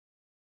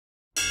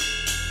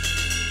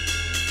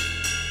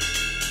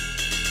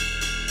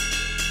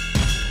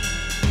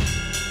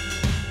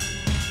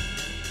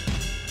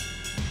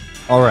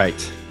All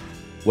right.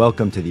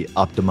 Welcome to the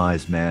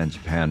Optimized Man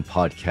Japan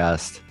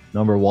podcast.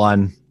 Number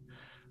 1.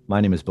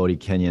 My name is Bodhi,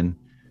 Kenyon,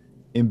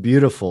 in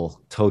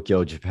beautiful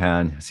Tokyo,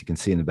 Japan. As you can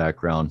see in the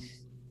background,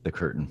 the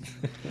curtain.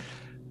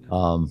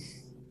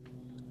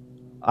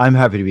 I'm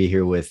happy to be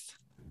here with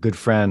good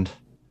friend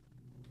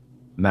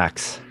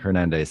Max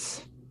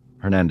Hernandez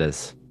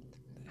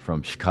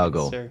from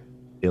Chicago, Yes,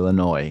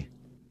 Illinois.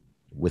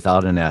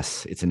 Without an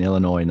S. It's in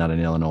Illinois, not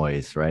in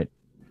Illinois, right?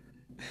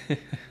 sir.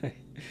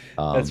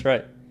 That's Um,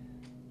 right.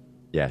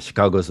 yeah,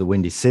 Chicago's the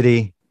Windy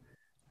City.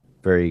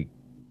 Very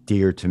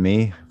dear to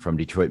me, from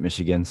Detroit,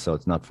 Michigan. So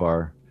it's not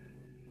far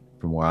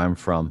from where I'm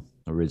from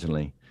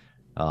originally.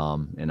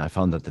 And I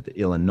found that the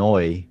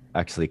Illinois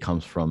actually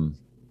comes from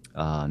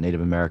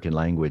Native American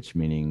language,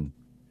 meaning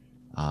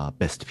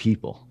best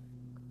people.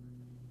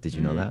 Did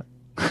you know Mm,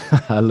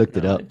 that? I looked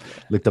it no, up,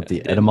 looked up I the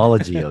didn't.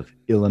 etymology of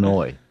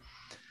Illinois.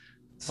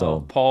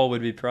 Well, So, Paul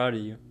would be proud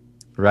of you.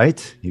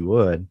 right? He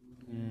would.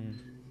 Mm,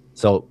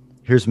 So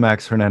here's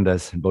Max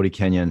Hernandez and Bodhi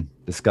Kenyon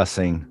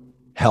discussing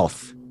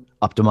health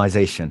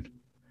optimization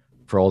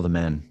for all the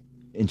men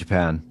in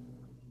Japan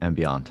and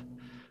beyond.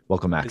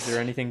 Welcome, is there Max.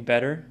 anything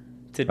better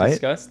to Right?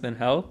 discuss than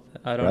health?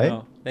 I don't Right?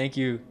 know. Thank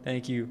you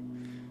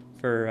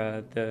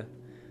for the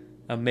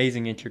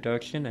amazing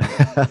introduction,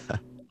 and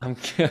I'm,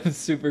 I'm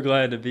super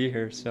glad to be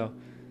here. So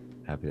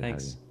Happy to have you.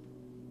 thanks.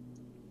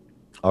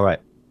 All right.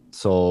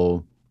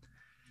 So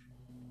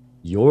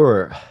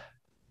your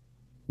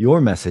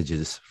your message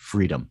is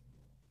freedom,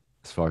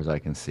 as far as I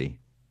can see.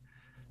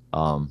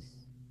 Um,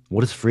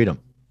 what is freedom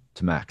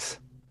to Max?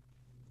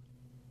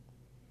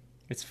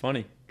 It's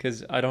funny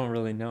because I don't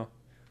really know.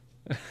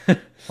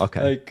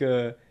 Okay. Like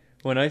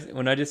when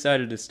I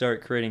decided to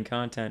start creating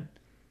content,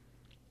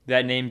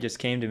 that name just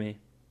came to me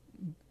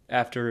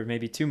after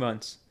maybe 2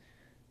 months.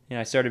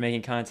 I started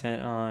making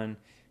content on,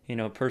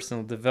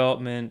 personal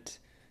development,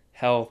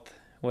 health,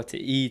 what to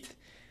eat,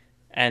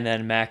 and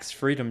then Max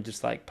Freedom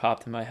just like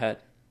popped in my head.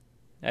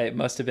 It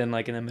must have been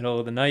like in the middle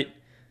of the night.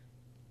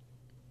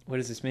 What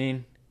does this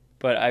mean?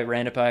 But I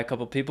ran it by a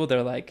couple people.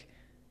 They're like,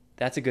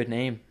 "That's a good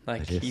name. It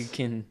Like you is.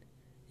 can,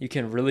 you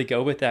can really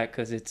go with that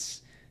because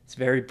it's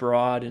very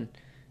broad and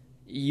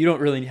you don't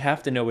really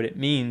have to know what it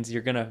means.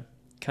 You're gonna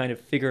kind of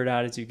figure it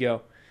out as you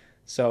go."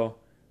 So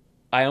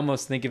I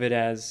almost think of it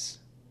as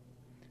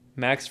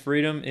Max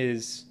Freedom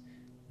is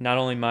not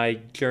only my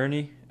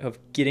journey of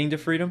getting to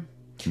freedom,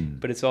 Hmm.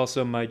 but it's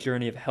also my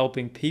journey of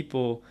helping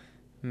people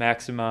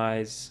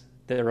maximize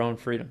their own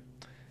freedom.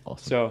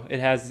 Awesome. So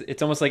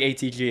it's almost like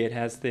ATG. It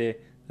has the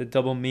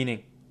double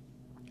meaning.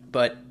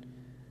 But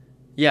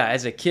yeah,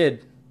 as a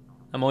kid,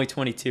 I'm only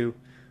 22.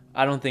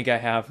 I don't think I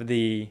have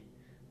the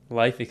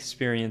life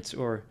experience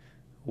or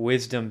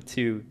wisdom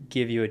to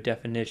give you a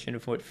definition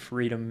of what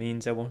freedom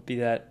means. I won't be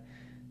that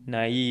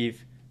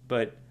naive,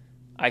 but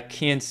I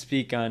can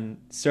speak on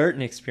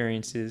certain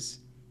experiences,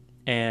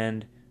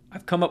 and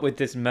I've come up with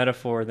this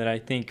metaphor that I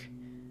think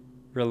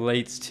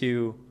relates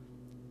to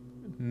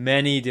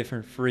many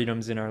different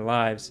freedoms in our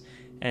lives,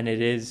 and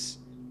it is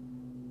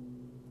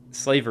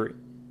slavery.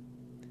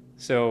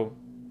 So,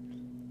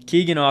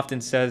 Keegan often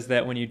says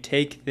that when you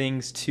take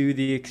things to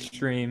the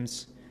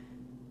extremes,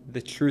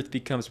 the truth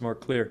becomes more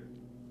clear.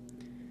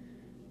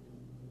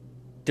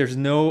 There's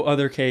no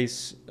other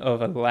case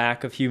of a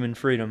lack of human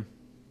freedom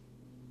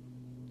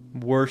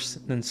worse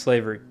than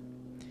slavery.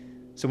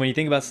 So when you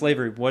think about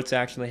slavery, what's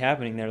actually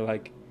happening there?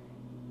 Like,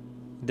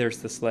 there's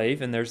the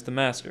slave and there's the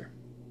master.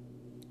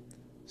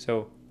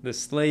 So the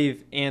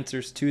slave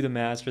answers to the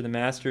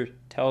master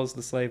tells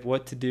the slave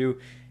what to do,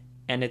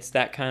 and it's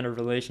that kind of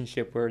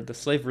relationship where the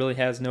slave really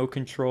has no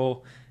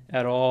control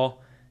at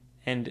all,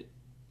 and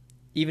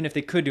even if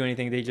they could do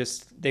anything,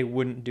 they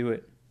wouldn't do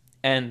it.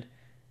 And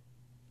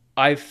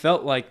I've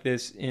felt like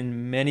this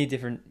in many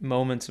different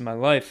moments in my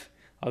life.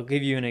 I'll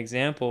give you an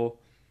example.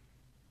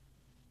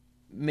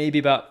 Maybe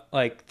about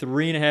like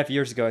 3.5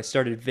 years ago, I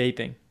started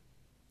vaping.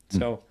 Hmm.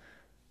 So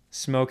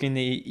smoking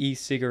the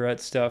e-cigarette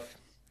stuff,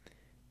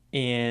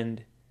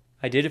 and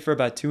I did it for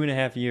about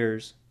 2.5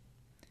 years.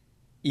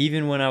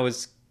 Even when I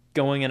was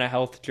going on a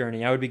health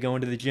journey, I would be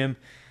going to the gym,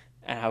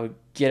 and I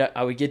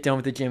would get done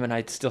with the gym, and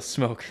I'd still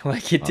smoke.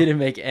 Like it Wow. didn't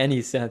make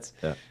any sense.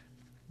 Yeah.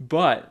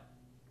 But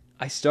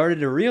I started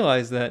to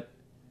realize that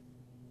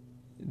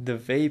the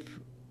vape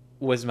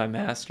was my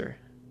master.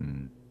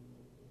 Hmm.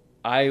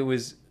 I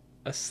was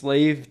a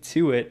slave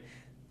to it.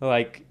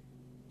 Like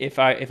if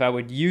I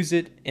would use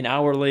it an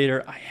hour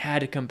later, I had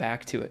to come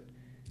back to it.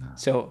 Ah.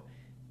 So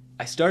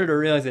I started to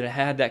realize that it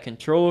had that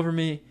control over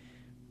me.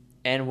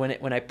 And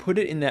when I put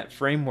it in that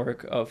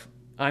framework of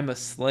I'm a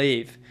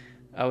slave,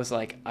 I was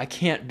like, I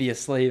can't be a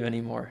slave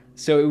anymore.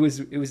 So it was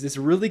this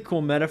really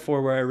cool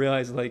metaphor where I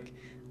realized like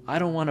I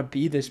don't want to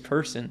be this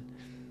person.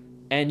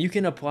 And you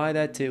can apply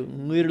that to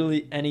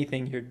literally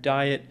anything, your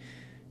diet,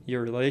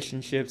 your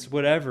relationships,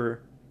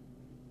 whatever.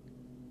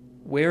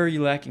 Where are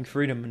you lacking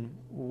freedom and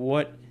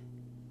what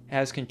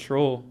has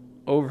control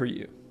over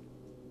you?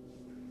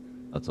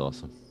 That's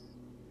awesome.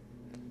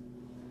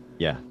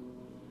 Yeah.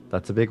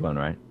 That's a big one,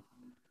 right?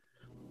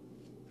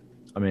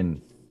 I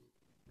mean,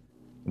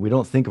 we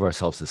don't think of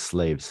ourselves as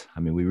slaves. I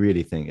mean, we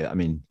really think, I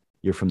mean,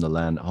 you're from the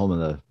land, home of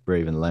the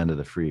brave and land of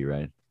the free,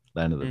 right?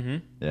 Land of the, Mm-hmm.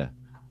 yeah,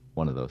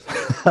 one of those.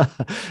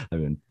 I've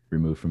been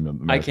removed from I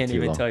America can't too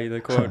even long. tell you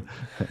the quote.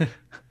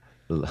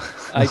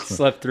 I Oh,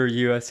 slept through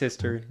U.S.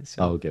 history,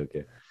 so okay,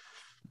 okay.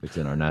 It's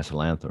in our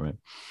national anthem,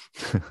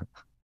 right?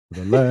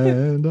 The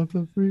land of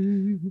the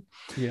free.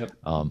 yep.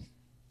 Um,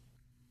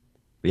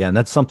 yeah, and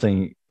that's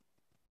something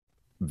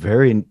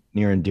very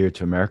near and dear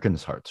to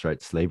Americans' hearts,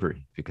 right?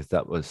 Slavery, because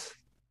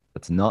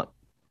that's not,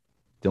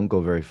 don't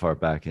go very far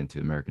back into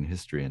American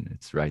history, and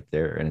it's right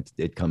there, and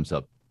it comes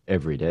up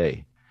every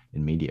day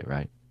in media,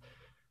 right?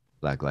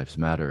 Black Lives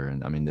Matter,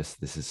 and I mean this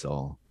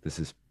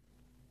is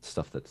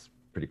stuff that's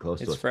pretty close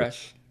to It's us, but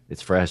fresh.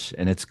 it's fresh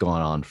and it's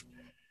gone on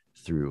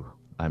through,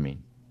 I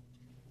mean,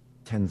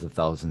 tens of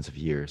thousands of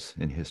years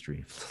in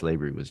history.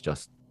 Slavery was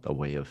just a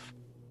way of,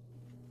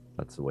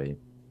 that's the way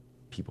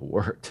people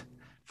worked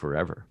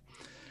forever.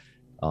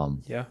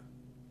 Um, Yeah.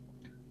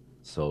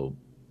 so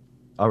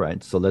all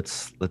right, so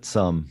let's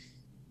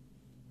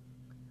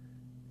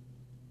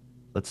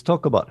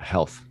talk about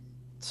health.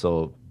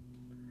 So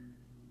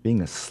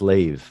being a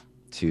slave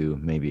to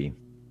maybe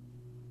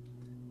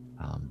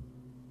um,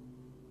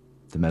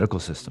 the medical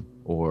system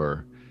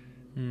or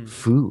Mm.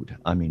 food.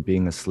 I mean,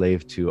 being a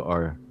slave to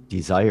our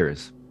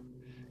desires,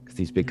 because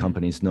these big Mm.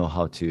 companies know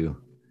how to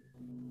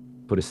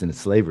put us into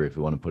slavery, if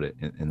we want to put it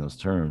in those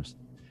terms.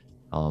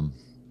 Um,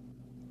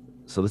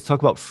 so let's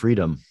talk about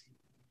freedom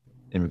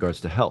in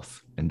regards to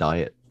health and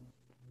diet.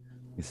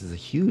 This is a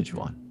huge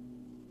one.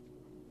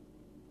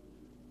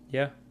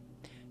 Yeah.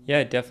 Yeah,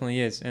 it definitely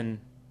is. And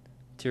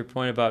to your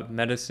point about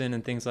medicine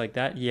and things like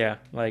that, yeah,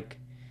 like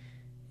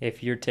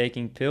if you're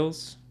taking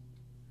pills,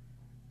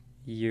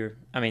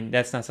 I mean,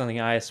 that's not something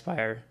I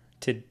aspire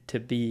to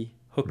be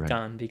hooked Right.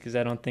 on because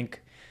I don't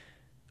think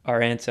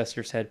our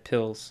ancestors had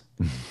pills.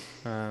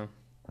 Uh,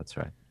 That's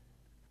right.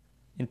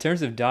 in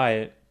terms of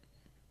diet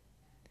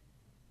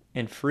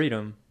and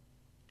freedom,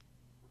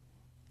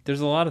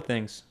 there's a lot of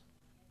things.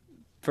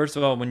 First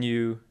of all,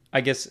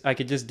 I guess I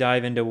could just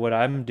dive into what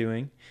I'm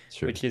doing,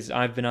 Sure. which is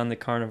I've been on the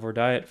carnivore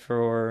diet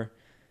for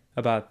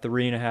about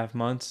 3.5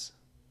 months.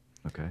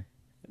 Okay.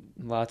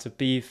 Lots of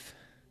beef,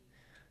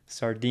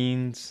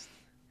 sardines,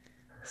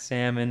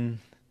 salmon.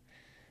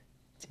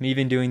 I'm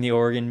even doing the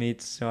organ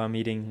meats, so I'm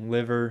eating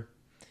liver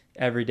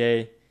every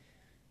day,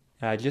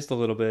 just a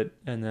little bit,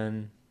 and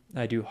then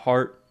I do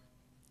heart,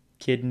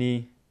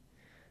 kidney.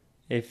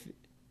 If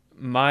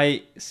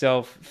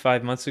myself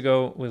 5 months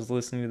ago was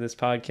listening to this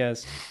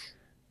podcast,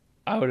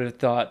 I would have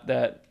thought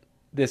that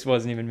this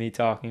wasn't even me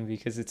talking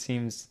because it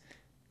seems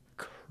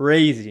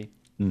crazy.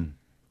 Mm.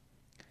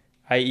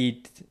 I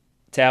eat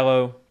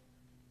tallow,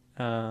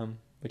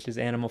 which is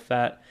animal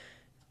fat,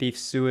 beef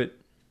suet,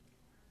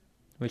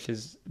 which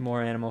is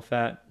more animal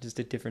fat, just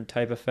a different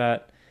type of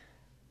fat.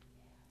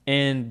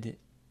 And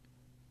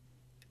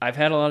I've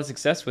had a lot of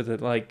success with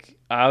it. Like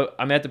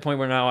I'm at the point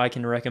where now I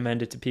can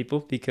recommend it to people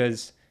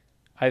because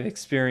I've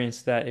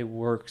experienced that it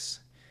works.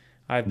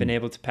 I've been Mm.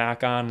 able to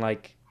pack on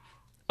like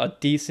a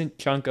decent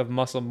chunk of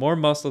muscle, more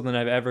muscle than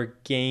I've ever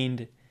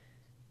gained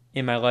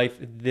in my life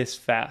this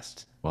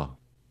fast. Wow.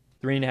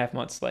 3.5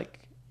 months, like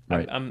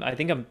Right. I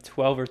think I'm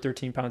 12 or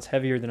 13 pounds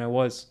heavier than I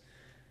was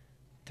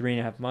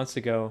 3.5 months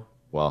ago,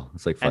 Wow.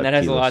 It's like and five that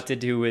has a lot kilos. to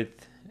do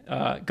with.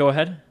 Go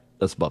ahead.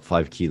 That's about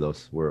 5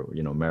 kilos. Where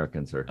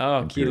Americans are Oh,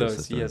 imperial kilos.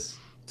 system. Yes.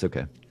 It's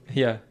okay.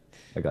 Yeah.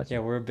 I got Yeah,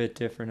 you. we're a bit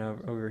different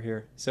over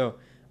here. So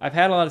I've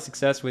had a lot of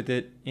success with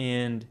it,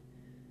 and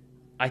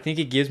I think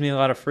it gives me a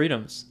lot of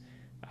freedoms.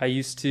 I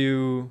used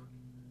to,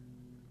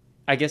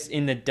 I guess,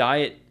 in the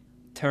diet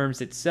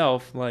terms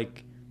itself,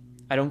 like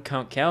I don't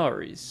count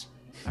calories.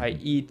 I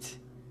eat,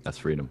 That's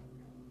freedom.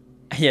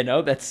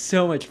 that's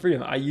so much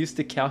freedom. I used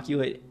to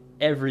calculate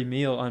every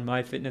meal on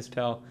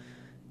MyFitnessPal.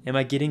 Am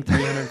I getting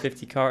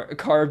 350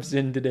 carbs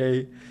in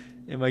today?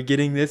 Am I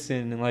getting this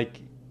in? And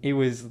like,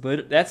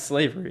 that's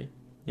slavery,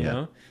 you Yeah.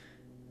 know?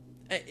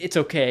 It's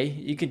okay.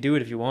 You can do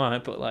it if you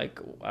want, but like,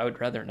 I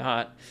would rather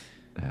not.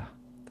 Yeah.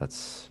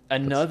 That's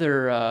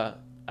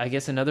I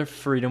guess another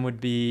freedom would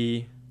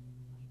be,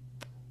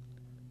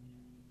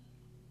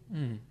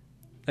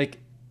 like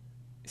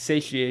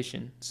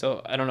satiation.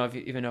 So I don't know if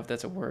you even know if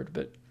that's a word,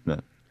 but yeah.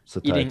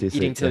 eating Satiety.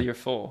 eating Say till yeah. you're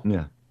full.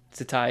 Yeah.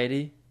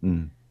 Satiety.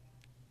 Mm.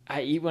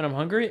 I eat when I'm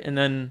hungry, and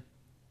then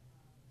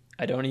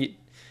I don't eat,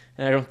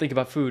 and I don't think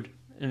about food,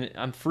 and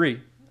I'm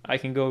free. I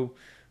can go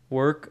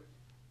work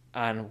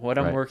on what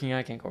I'm Right. working on.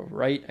 I can go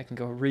write. I can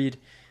go read,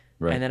 and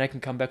Right. then I can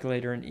come back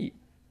later and eat.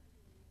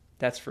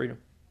 That's freedom.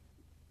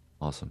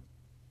 Awesome.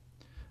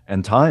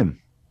 And time.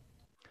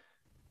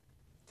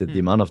 The Hmm.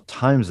 amount of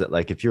times that,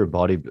 like, if you're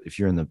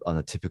in the on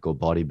a typical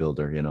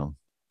bodybuilder,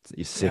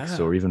 six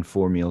Yeah. or even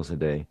 4 meals a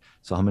day.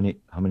 So how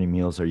many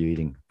meals are you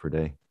eating per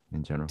day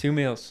in general? 2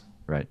 meals.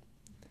 Right.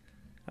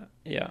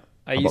 Yeah.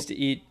 I How about used to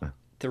eat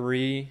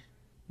 3.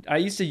 I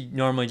used to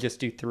normally just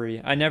do 3.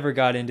 I never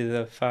got into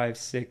the 5,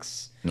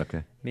 6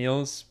 okay.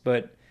 meals,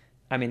 but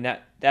I mean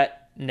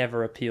that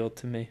never appealed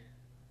to me.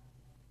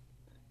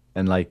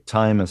 And like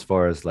time as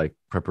far as like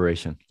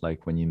preparation,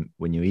 like when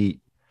you eat,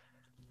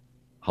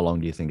 how long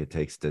do you think it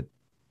takes to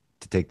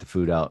take the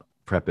food out,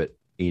 prep it,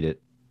 eat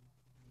it,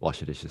 wash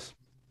the dishes?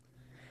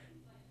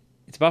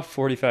 It's about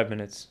 45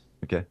 minutes.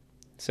 Okay.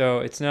 So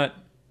it's not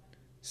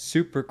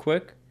super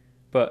quick,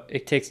 but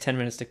it takes 10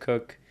 minutes to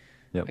cook.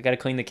 Yep. I got to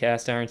clean the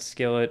cast iron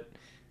skillet.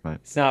 Right.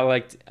 It's not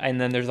like, and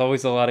then there's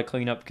always a lot of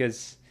cleanup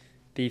because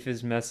beef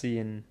is messy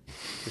and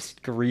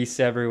just grease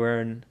everywhere,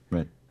 and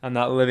Right. I'm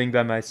not living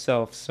by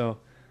myself. So,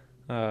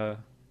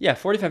 yeah,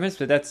 45 minutes,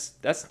 but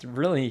that's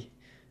really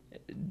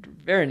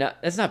very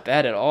not, that's not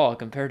bad at all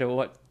compared to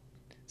what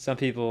some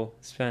people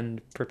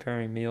spend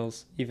preparing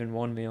meals, even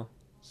one meal.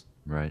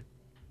 Right.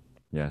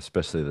 Yeah,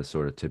 especially the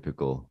sort of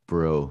typical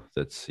bro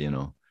that's,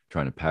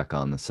 trying to pack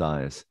on the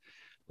size.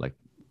 Like,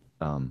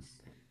 um,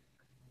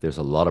 there's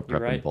a lot of You're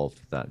prep right. involved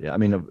with that. Yeah. I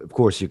mean, of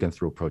course you can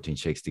throw protein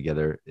shakes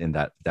together in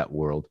that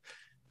world,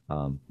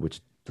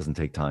 which doesn't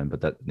take time,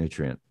 but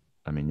nutrient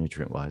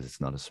wise,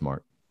 it's not a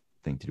smart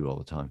thing to do all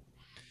the time.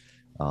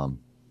 Um,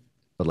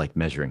 but like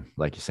measuring,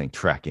 like you're saying,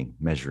 tracking,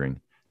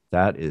 measuring,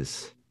 that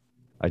is,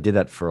 I did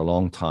that for a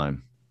long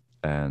time.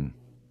 And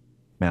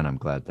man, I'm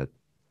glad that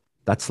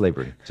that's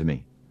slavery to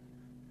me,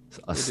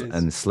 It is.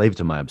 and slave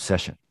to my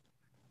obsession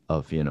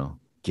of,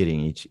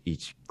 getting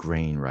each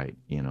grain right.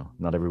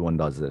 Not everyone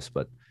does this,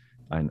 but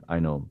I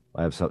know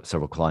I have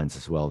several clients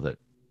as well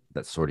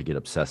that sort of get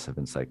obsessive.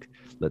 And it's like,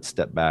 let's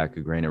step back.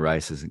 A grain of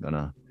rice isn't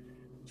gonna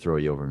throw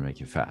you over and make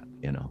you fat.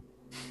 You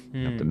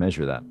have to Hmm.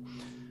 measure that.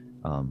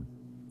 Um,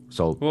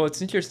 so Well,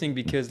 it's interesting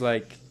because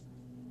like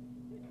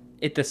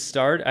at the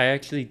start, I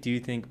actually do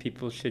think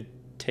people should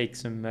take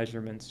some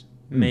measurements.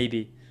 mm,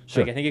 Maybe. Like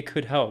sure. I think it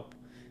could help.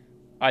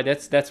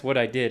 That's what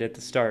I did at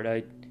the start.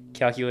 I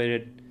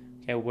calculated,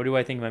 okay, what do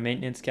I think my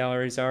maintenance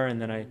calories are,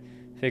 and then I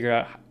figure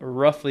out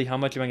roughly how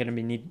much am I going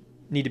to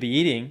need to be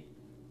eating,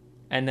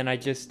 and then I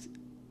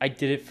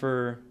did it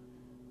for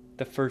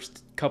the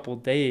first couple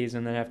days,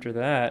 and then after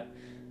that,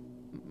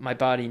 my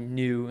body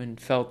knew and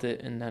felt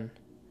it, and then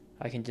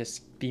I can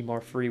just be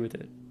more free with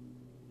it.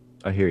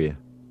 I hear you.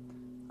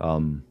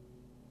 Um,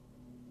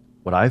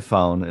 what I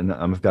found, and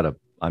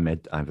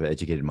I've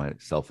educated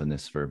myself in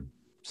this for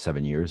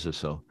 7 years or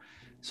so.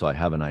 So I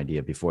have an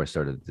idea before I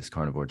started this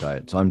carnivore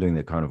diet. So I'm doing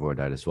the carnivore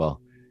diet as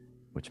well,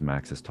 which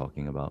Max is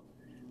talking about.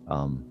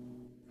 Um,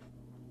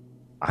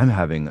 I'm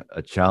having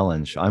a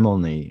challenge. I'm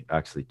only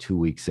actually 2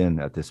 weeks in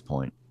at this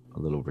point, a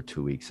little over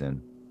 2 weeks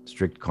in,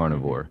 strict Mm-hmm.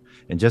 carnivore.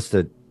 And just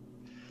to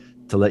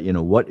let you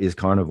know what is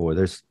carnivore,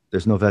 there's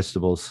no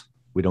vegetables.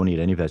 We don't eat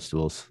any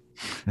vegetables.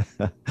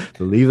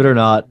 Believe it or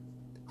not,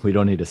 we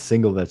don't eat a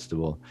single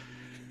vegetable.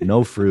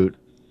 No fruit,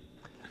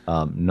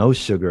 no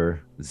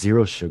sugar,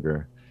 zero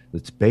sugar.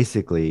 It's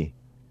basically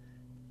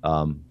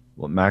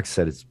what Max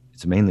said. It's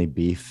mainly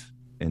beef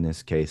in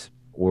this case,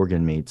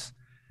 organ meats.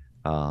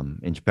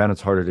 In Japan,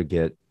 it's harder to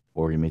get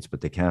organ meats,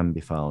 but they can be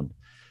found.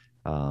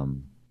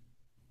 Um,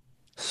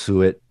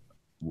 suet.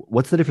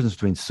 What's the difference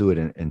between suet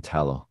and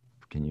tallow?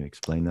 Can you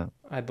explain that?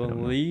 I I don't know.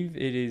 believe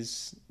it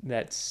is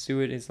that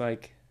suet is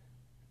like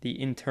the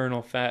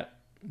internal fat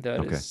that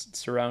Okay. is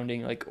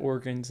surrounding like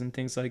organs and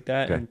things like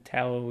that, Okay. and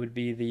tallow would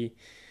be the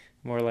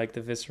more like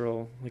the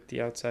visceral, like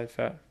the outside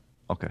fat.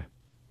 Okay.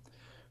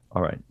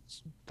 All right.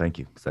 Thank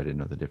you, because I didn't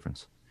know the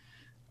difference.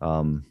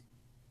 Um,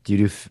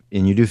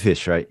 and you do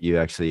fish, right? You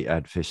actually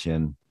add fish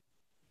in.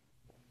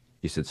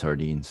 You said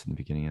sardines in the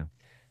beginning. Yeah.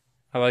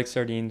 I like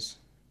sardines.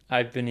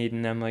 I've been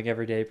eating them like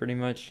every day pretty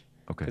much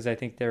Okay. because I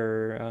think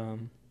they're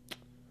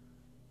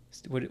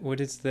what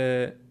is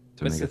the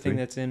It's what's omega the thing three,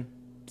 that's in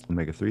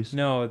omega threes.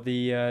 no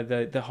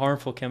the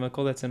harmful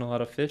chemical that's in a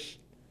lot of fish.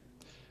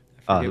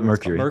 I forget The what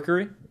it's called. mercury.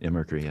 Mercury. Yeah,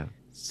 mercury. Yeah.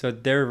 So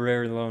they're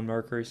very low in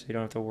mercury, so you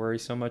don't have to worry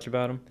so much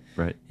about them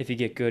Right. if you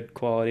get good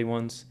quality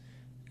ones.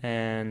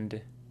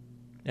 And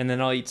then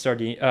I'll eat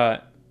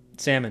salmon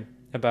Right.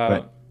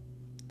 about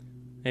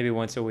maybe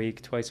once a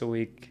week, twice a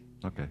week.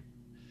 Okay.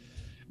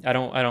 I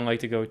don't like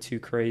to go too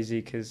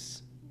crazy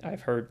because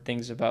I've heard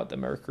things about the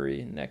mercury,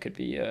 and that could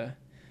be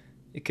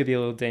it could be a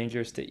little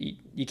dangerous to eat.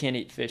 You can't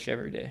eat fish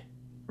every day.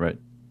 Right.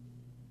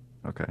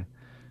 Okay.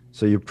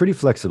 So you're pretty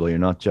flexible. You're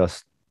not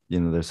just,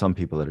 there's some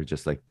people that are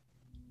just like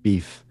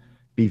beef,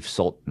 beef,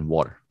 salt, and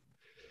water.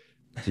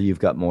 So you've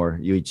got more.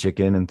 You eat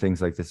chicken and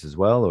things like this as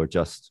well, or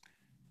just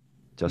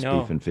beef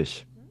No, and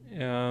fish.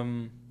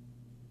 um,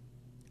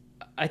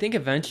 I think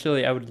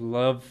eventually I would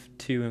love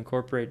to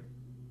incorporate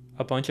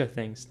a bunch of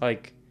things.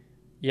 Like,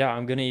 yeah,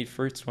 I'm gonna eat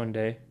fruits one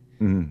day.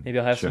 Maybe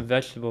I'll have Sure. some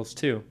vegetables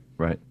too.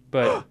 Right.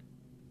 But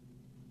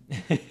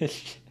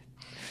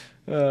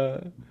uh,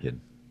 Good.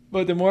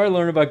 but the more I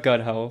learn about gut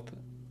health,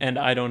 and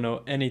I don't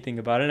know anything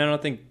about it, and I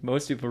don't think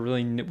most people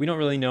we don't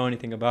really know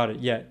anything about it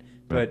yet.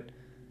 Right. But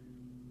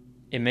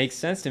it makes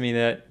sense to me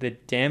that the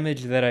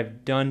damage that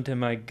I've done to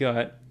my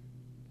gut,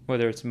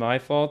 whether it's my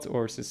fault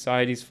or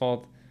society's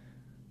fault,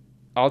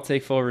 I'll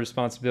take full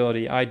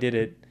responsibility. I did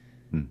it.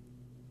 Mm.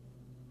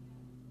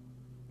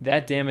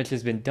 That damage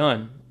has been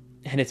done,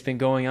 and it's been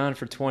going on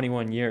for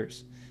 21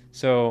 years.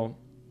 So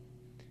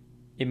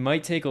it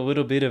might take a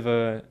little bit of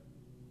a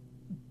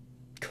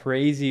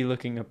crazy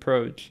looking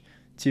approach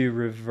to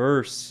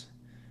reverse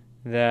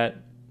that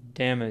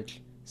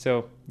damage.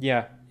 So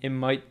yeah, it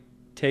might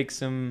take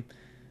some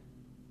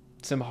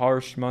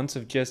harsh months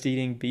of just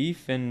eating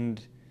beef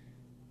and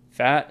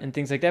fat and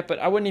things like that, but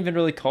I wouldn't even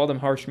really call them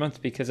harsh months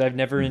because I've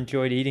never Mm.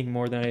 enjoyed eating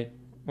more than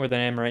I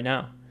am right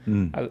now.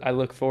 Mm. I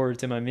look forward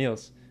to my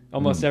meals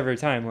almost Mm. every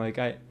time. Like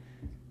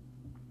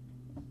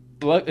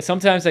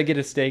sometimes I get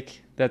a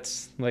steak.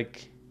 That's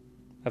like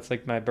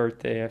my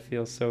birthday. I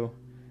feel so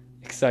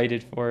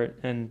excited for it,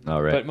 and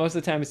All right. but most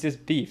of the time it's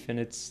just beef, and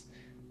it's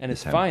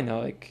Just have. fine though.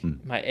 Like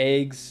Mm. my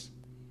eggs,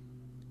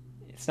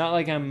 it's not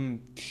like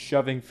I'm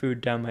shoving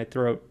food down my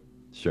throat.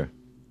 Sure.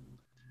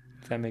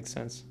 If that makes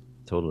sense.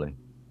 Totally.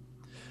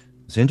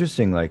 It's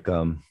interesting. Like,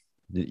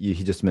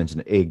 he just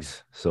mentioned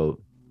eggs.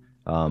 So,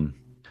 um,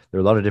 there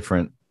are a lot of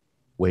different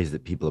ways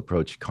that people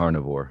approach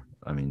carnivore.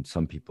 I mean,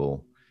 some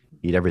people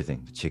eat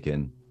everything,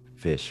 chicken,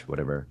 fish,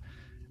 whatever.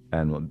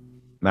 And what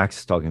Max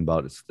is talking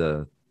about is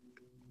the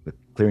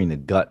clearing the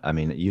gut. I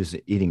mean,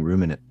 eating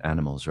ruminant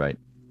animals, right?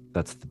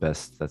 That's the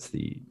best. That's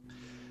the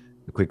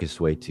quickest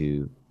way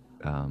to,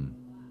 um,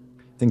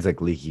 things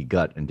like leaky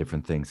gut and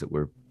different things that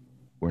we're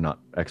not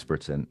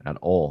experts in at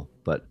all.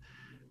 But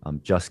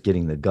just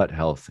getting the gut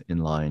health in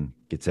line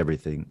gets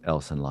everything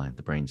else in line,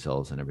 the brain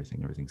cells and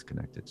everything's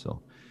connected.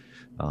 So,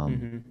 um,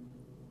 Mm-hmm.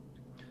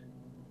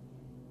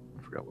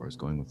 I forgot where I was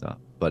going with that,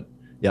 but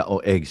yeah. Oh,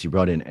 eggs. You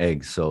brought in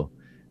eggs. So,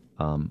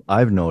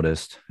 I've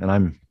noticed, and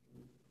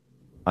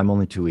I'm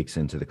only 2 weeks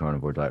into the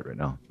carnivore diet right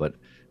now, but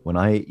when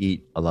I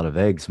eat a lot of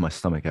eggs, my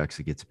stomach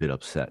actually gets a bit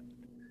upset.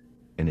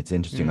 And it's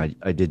interesting. Mm.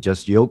 I did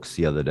just yolks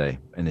the other day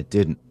and it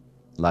didn't.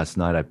 Last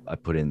night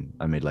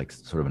I made like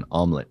sort of an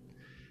omelet.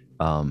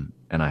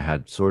 And I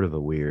had sort of a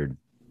weird,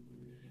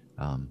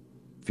 um,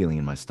 feeling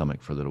in my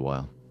stomach for a little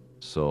while.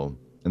 So,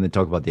 and they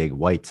talk about the egg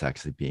whites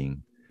actually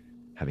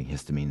having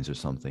histamines or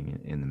something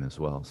in them as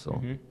well. So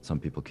Mm-hmm. some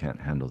people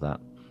can't handle that.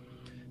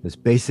 It's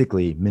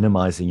basically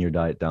minimizing your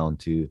diet down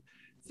to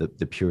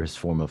the purest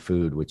form of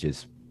food, which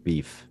is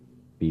beef,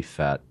 beef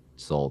fat,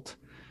 salt,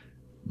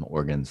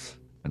 organs,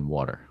 and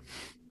water.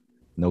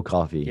 No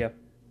coffee, Yep.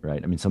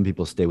 right? I mean, some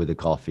people stay with the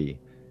coffee.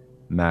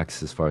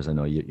 Max, as far as I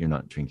know, you're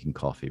not drinking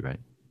coffee, right?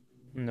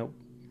 Nope.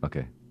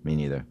 Okay, me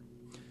neither.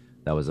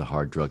 That was a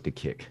hard drug to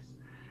kick.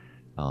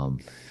 Um,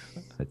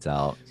 it's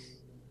out.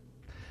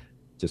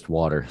 Just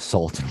water,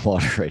 salt and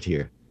water right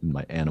here in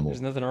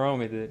There's nothing wrong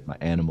with it. my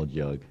animal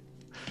jug.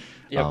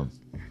 Yep. Um,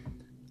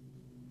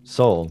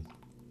 so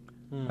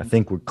I Mm.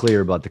 think we're clear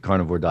about the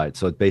carnivore diet.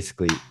 So it's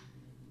basically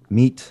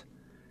meat,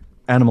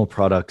 animal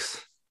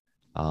products.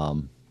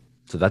 Um,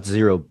 so that's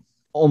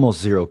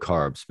almost zero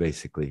carbs,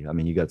 basically. I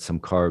mean, you got some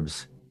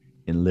carbs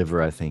in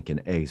liver, I think,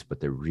 in eggs, but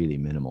they're really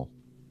minimal.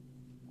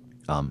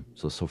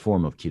 So it's a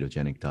form of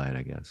ketogenic diet,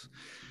 I guess.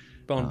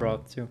 Bone Um,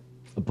 broth too.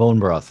 bone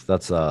broth.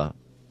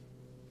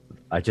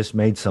 I just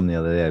made some the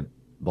other day. I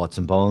bought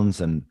some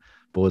bones and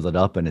boiled it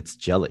up, and it's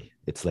jelly.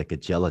 It's like a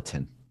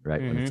gelatin,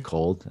 right? When it's Mm-hmm.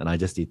 cold, and I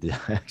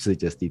actually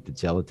just eat the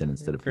gelatin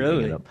instead of heating it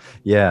Really up.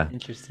 Yeah.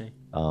 interesting.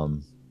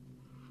 Um,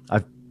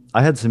 I've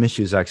I had some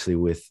issues actually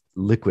with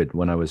liquid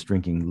when I was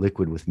drinking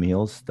liquid with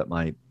meals that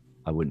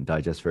I wouldn't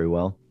digest very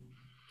well.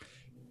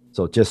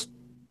 So just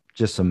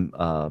some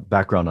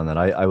background on that.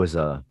 I was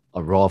a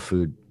raw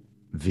food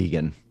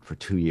vegan for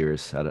 2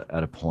 years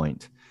at a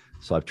point.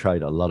 So I've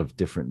tried a lot of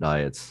different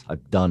diets.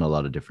 I've done a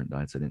lot of different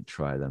diets. I didn't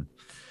try them.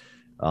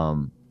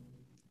 Um,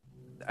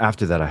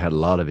 After that, I had a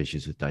lot of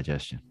issues with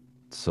digestion.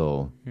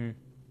 So Mm.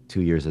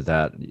 2 years of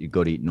that, you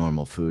go to eat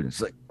normal food.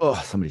 It's like, oh,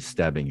 somebody's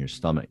stabbing your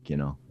stomach.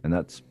 And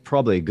that's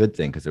probably a good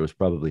thing because there was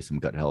probably some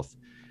gut health,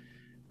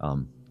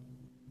 um,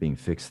 being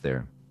fixed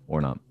there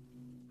or not.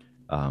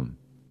 Um,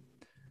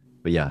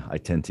 but yeah, I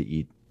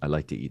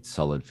like to eat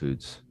solid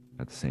foods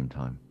at the same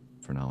time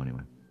for now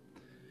anyway.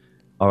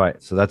 All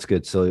right. So that's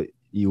good. So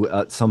you,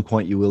 at some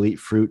point you will eat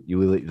fruit, you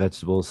will eat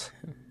vegetables.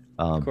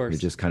 Of You're course.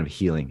 just kind of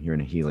healing. You're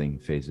in a healing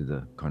phase of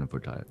the carnivore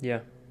diet.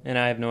 Yeah. And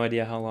I have no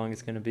idea how long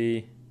it's gonna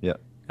be. Yeah.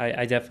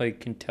 I definitely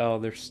can tell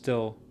there's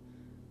still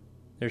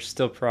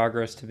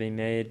progress to be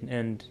made,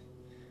 and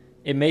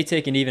it may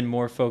take an even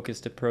more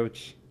focused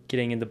approach,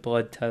 getting into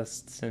blood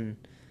tests and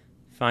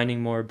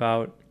finding more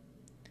about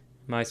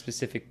my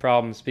specific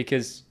problems,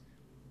 because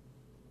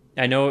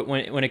I know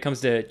when it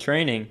comes to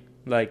training,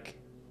 like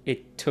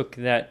it took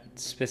that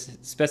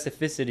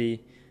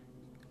specificity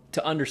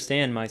to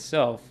understand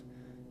myself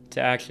to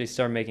actually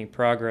start making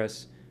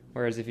progress.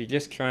 Whereas if you're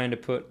just trying to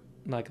put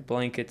like a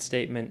blanket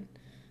statement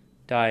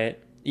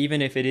diet,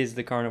 even if it is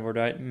the carnivore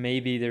diet,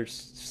 maybe there's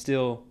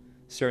still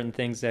certain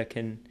things that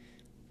can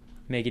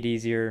make it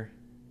easier,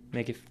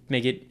 make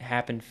it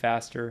happen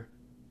faster,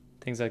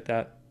 things like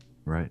that.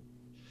 Right.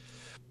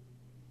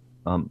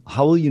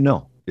 How will you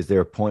know? Is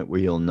there a point where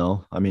you'll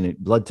know? I mean,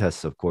 blood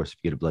tests, of course, if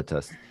you get a blood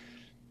test,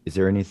 is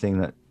there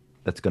anything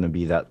that's going to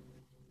be that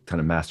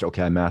kind of master?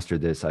 Okay, I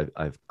mastered this.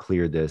 I've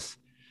cleared this.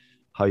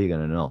 How are you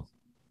going to know?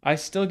 I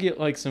still get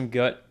like some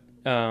gut,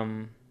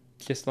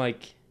 just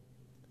like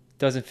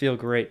doesn't feel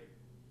great,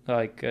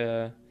 like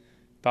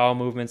bowel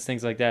movements,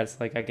 things like that. It's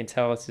like I can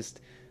tell it's just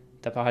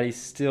the body's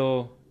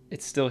still,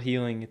 it's still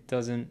healing. It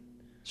doesn't,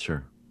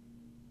 Sure.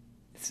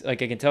 it's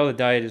like I can tell the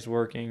diet is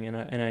working, and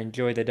I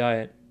enjoy the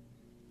diet.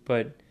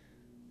 But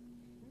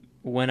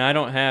when I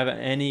don't have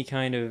any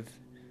kind of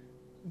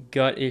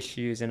gut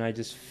issues and I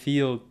just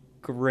feel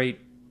great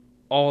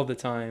all the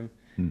time,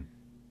 Hmm.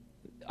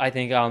 I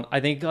think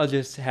I'll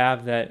just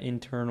have that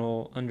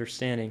internal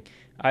understanding.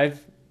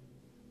 I've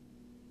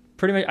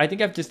pretty much I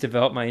think I've just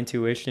developed my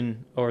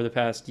intuition over the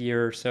past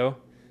year or so,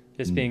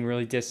 just Hmm. being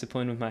really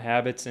disciplined with my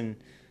habits and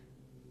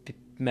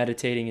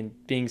meditating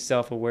and being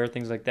self-aware,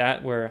 things like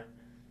that, where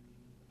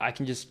I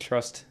can just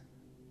trust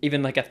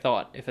even like a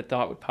thought. If a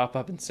thought would pop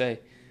up and say,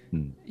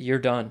 Hmm. "You're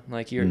done.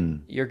 Like Hmm.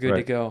 you're good to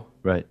Right. go."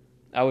 Right.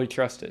 I would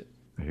trust it.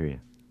 I hear you.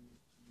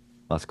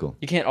 That's cool.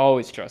 You can't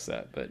always trust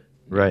that, but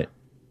yeah. Right.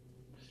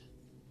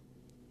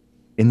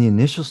 In the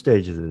initial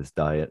stages of this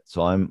diet,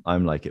 so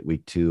I'm like at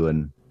week 2,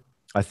 and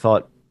I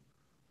thought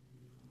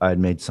I had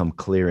made some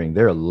clearing.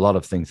 There are a lot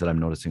of things that I'm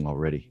noticing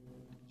already.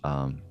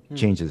 Hmm.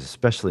 Changes,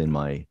 especially in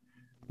my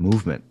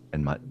movement,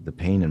 and the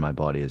pain in my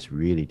body has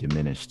really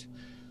diminished.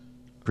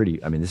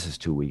 Pretty. I mean, this is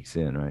 2 weeks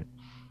in, right?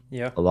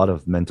 Yeah. A lot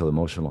of mental,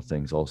 emotional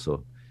things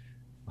also.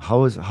 How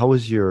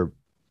was your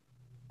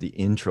the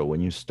intro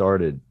when you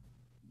started?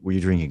 Were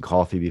you drinking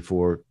coffee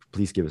before?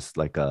 Please give us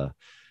like a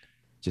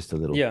just a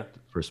little Yeah.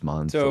 first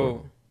month or.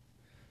 So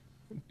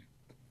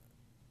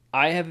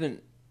I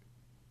haven't.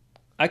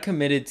 I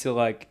committed to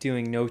like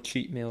doing no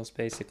cheat meals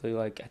basically.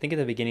 Like I think at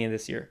the beginning of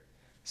this year.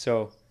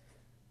 So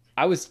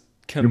I was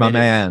You're my committed.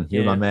 man.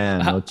 You're my Yeah.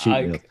 man. No cheat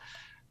I meals.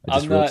 I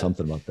just I'm wrote not.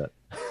 something about that.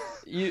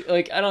 You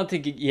like I don't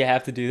think you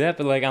have to do that,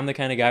 but like I'm the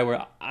kind of guy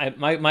where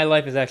my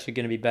life is actually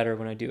going to be better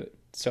when I do it.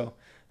 So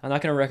I'm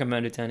not going to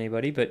recommend it to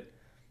anybody, but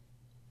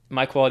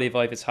my quality of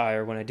life is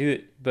higher when I do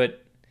it.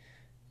 But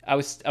I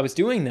was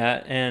doing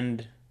that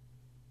and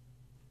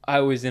I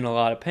was in a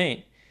lot of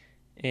pain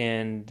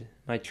and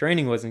my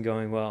training wasn't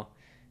going well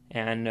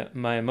and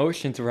my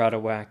emotions were out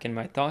of whack and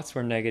my thoughts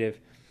were negative.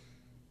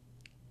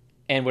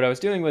 And what I was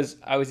doing was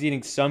I was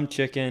eating some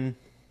chicken,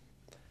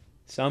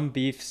 some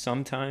beef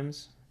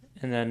sometimes,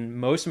 and then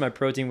most of my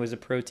protein was a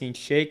protein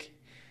shake,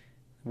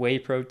 whey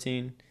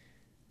protein.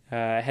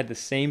 I had the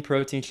same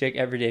protein shake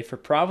every day for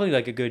probably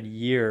like a good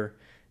year.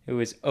 It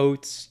was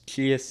oats,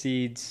 chia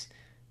seeds,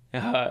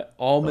 Oh,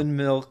 almond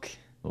milk,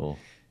 oh.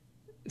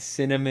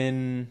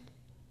 cinnamon,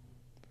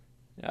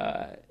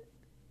 uh,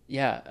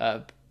 yeah,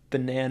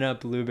 banana,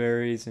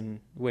 blueberries, and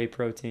whey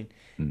protein,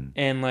 Mm,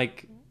 and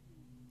like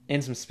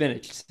and some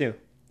spinach too.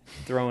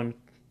 Throwing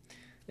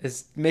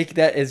as make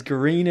that as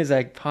green as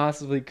I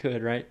possibly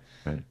could, right?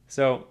 right.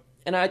 So,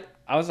 and I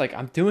was like,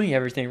 I'm doing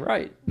everything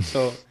right.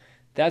 So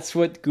that's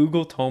what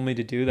Google told me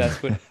to do.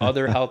 That's what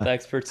other health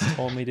experts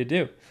told me to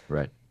do.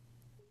 Right.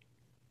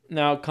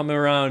 Now, coming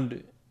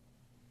around,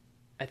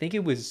 I think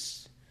it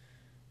was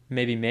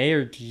maybe May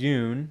or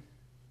June,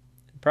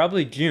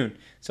 probably June.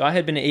 So I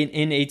had been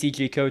in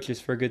ATG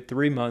coaches for a good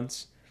 3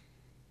 months,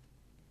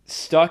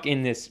 stuck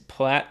in this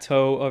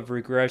plateau of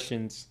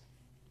regressions,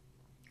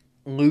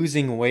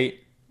 losing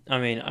weight. I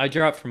mean, I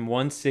dropped from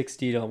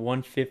 160 to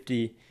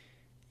 150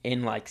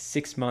 in like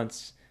 6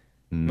 months.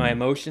 My Mm,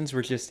 emotions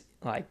were just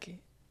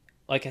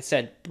like I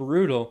said,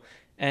 brutal.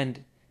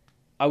 And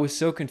I was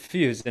so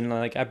confused. And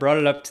like I brought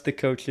it up to the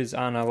coaches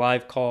on a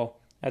live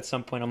call at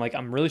some point. I'm like,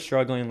 I'm really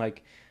struggling.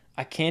 Like,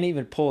 I can't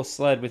even pull a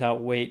sled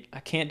without weight. I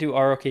can't do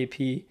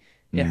ROKP.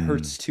 It mm,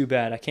 hurts too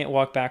bad. I can't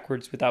walk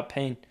backwards without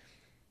pain.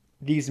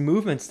 These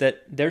movements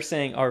that they're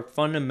saying are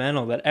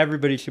fundamental that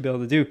everybody should be able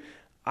to do.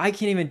 I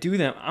can't even do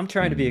them. I'm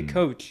trying to be a mm,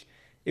 coach.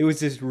 It was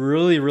this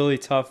really, really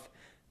tough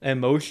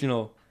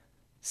emotional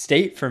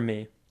state for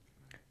me.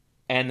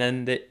 And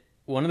then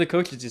one of the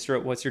coaches just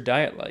wrote, "What's your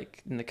diet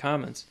like?" in the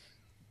comments.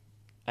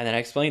 And then I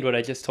explained what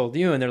I just told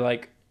you, and they're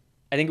like,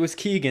 I think it was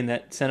Keegan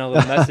that sent a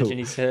little message, and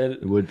he said,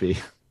 it would be.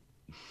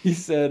 he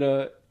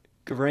said,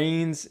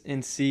 grains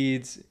and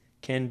seeds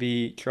can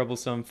be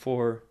troublesome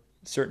for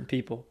certain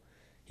people.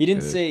 He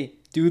didn't Good. say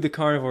do the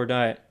carnivore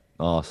diet.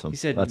 He Awesome.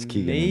 said That's Keegan.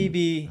 And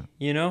maybe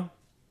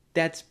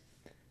that's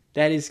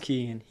that is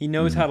Keegan. He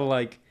knows mm, how to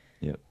like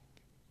yep.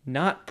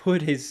 not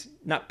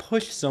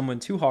push someone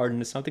too hard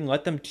into something.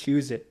 Let them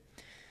choose it.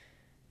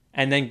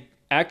 And then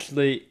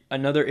actually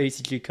another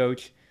ACG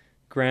coach,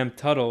 Graham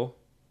Tuttle,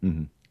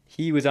 Hmm.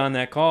 he was on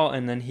that call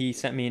and then he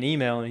sent me an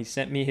email and he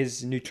sent me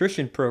his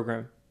nutrition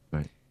program,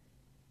 Right.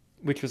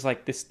 which was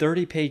like this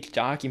 30-page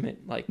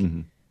document. Like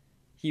Hmm.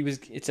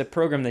 it's a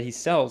program that he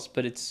sells,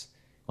 but he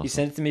Awesome.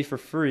 sent it to me for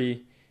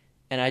free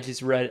and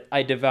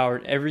I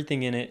devoured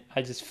everything in it.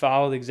 I just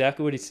followed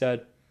exactly what he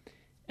said.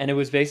 And it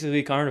was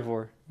basically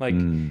carnivore. Like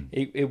Mm,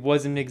 it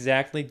wasn't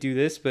exactly do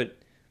this, but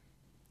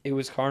it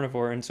was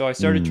carnivore. And so I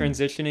started mm,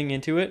 transitioning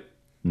into it.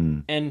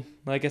 mm, And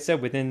like I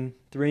said, within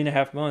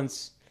 3.5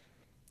 months,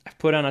 I've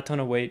put on a ton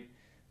of weight.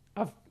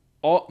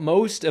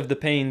 Most of the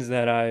pains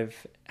that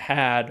I've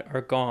had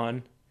are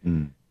gone.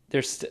 mm,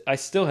 I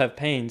still have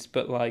pains,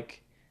 but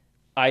like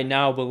I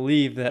now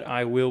believe that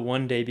I will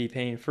one day be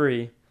pain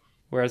free.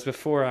 Whereas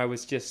before I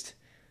was just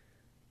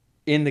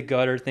in the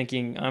gutter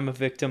thinking I'm a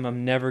victim,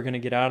 I'm never gonna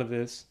get out of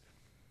this.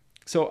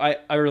 So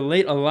I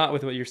relate a lot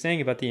with what you're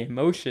saying about the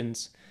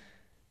emotions.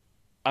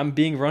 I'm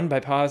being run by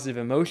positive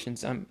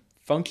emotions. I'm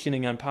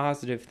functioning on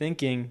positive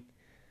thinking.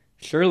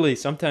 Surely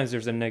sometimes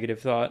there's a negative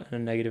thought and a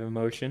negative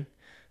emotion.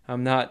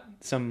 I'm not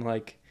some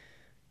like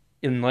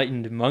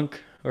enlightened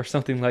monk or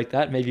something like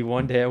that. Maybe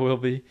one day I will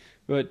be.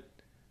 But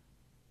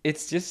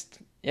it's just,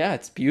 yeah,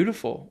 it's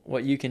beautiful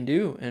what you can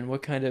do and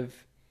what kind of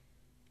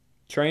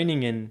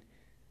training and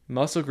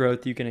muscle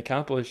growth you can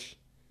accomplish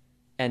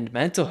and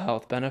mental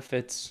health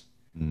benefits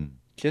Mm,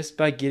 just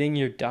by getting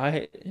your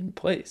diet in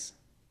place.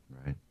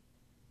 right.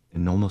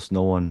 And almost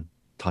no one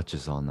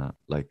touches on that.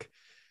 Like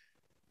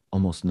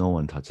almost no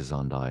one touches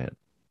on diet.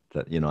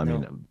 That, I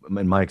mean, No.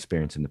 in my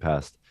experience in the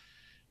past.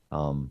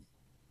 Um,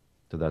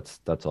 so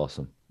that's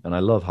awesome. And I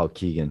love how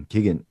Keegan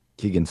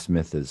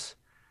Smith is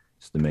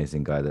just an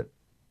amazing guy that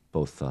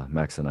both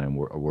Max and I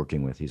are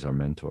working with. He's our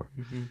mentor.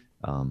 Hmm.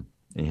 And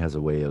he has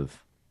a way of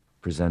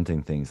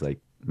presenting things like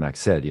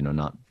Max said,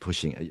 not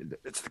pushing.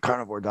 It's the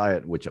carnivore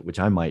diet, which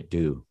I might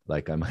do.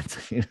 Like I might,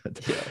 Yeah.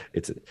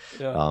 it's,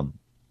 Yeah.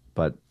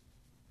 but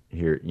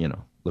here,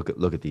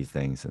 look at these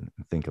things and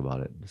think about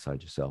it,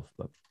 decide yourself.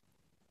 But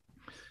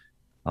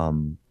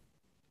um,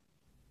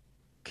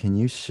 can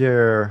you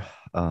share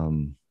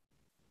the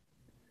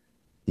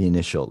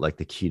initial, like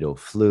the keto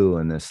flu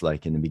and this,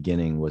 like in the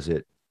beginning,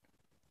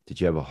 did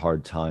you have a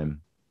hard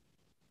time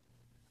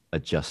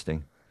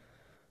adjusting?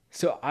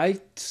 So I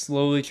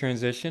slowly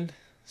transitioned.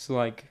 So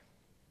like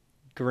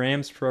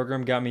Graham's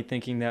program got me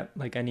thinking that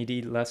like I need to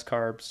eat less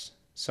carbs.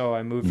 So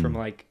I moved from Mm,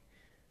 like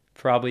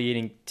probably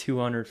eating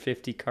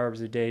 250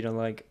 carbs a day to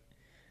like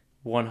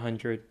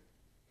 100.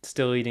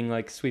 Still eating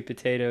like sweet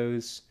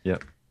potatoes,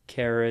 yep.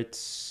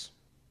 carrots,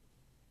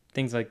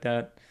 things like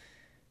that.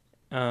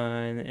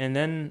 And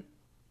then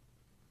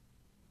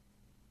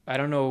I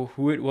don't know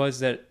who it was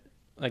that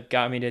like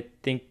got me to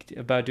think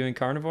about doing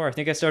carnivore. I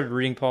think I started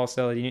reading Paul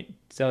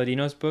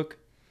Saladino's book,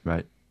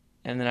 Right.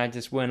 and then I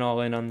just went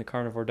all in on the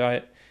carnivore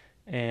diet.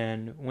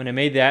 And when I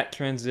made that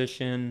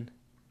transition,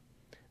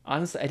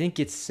 honestly, I didn't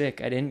get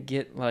sick. I didn't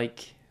get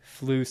like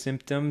flu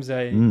symptoms.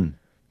 Mm,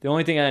 The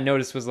only thing I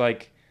noticed was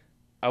like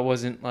I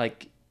wasn't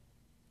like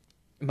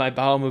my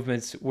bowel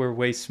movements were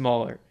way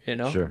smaller,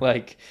 sure.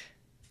 Like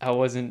I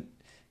wasn't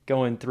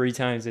going 3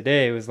 times a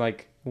day. It was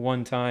like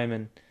one time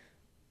and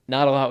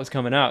not a lot was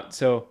coming out.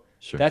 So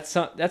Sure. that's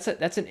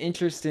an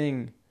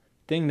interesting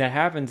thing that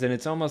happens, and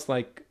it's almost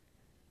like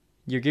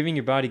you're giving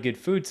your body good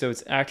food, so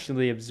it's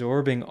actually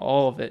absorbing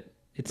all of it.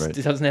 Right.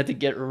 It doesn't have to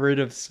get rid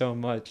of so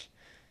much.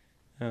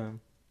 Um,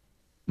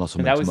 Muscle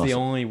and that makes was the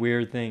muscle. only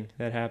weird thing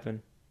that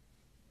happened.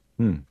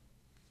 Hmm.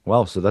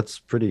 Wow. So that's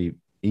pretty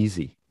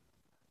easy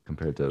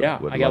compared to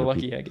Yeah, what I a lot got of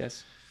lucky, people. I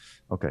guess.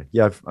 Okay.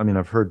 Yeah.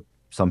 I've heard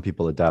some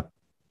people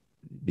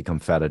become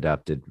fat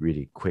adapted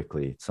really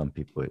quickly. Some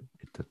people, it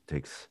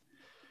takes,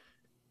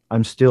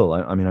 I'm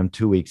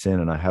 2 weeks in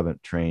and I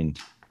haven't trained.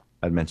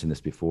 I'd mentioned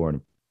this before in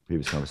a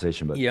previous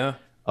conversation, but Yeah.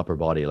 upper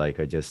body, like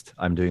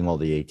I'm doing all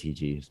the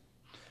ATGs.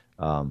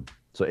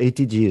 So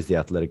ATG is the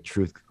Athletic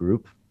Truth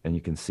Group. And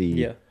you can see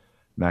Yeah.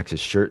 Max's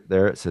shirt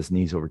there. It says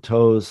knees over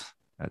toes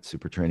at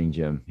Super Training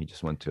Gym. He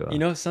just went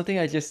to Something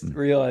I just mm,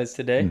 realized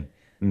today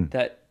mm, mm,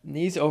 that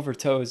knees over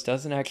toes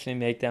doesn't actually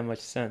make that much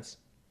sense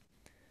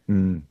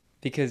mm,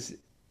 because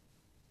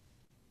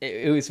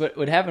it was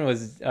what happened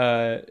was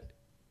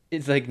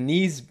it's like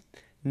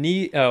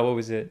what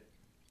was it?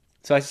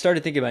 So I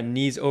started thinking about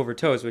knees over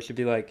toes, which should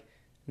be like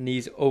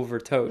knees over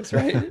toes,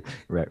 right?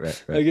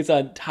 right. Like it's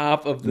on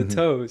top of the Mm-hmm.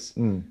 toes.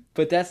 Mm.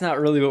 But that's not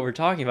really what we're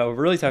talking about.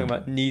 We're really talking Mm.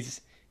 about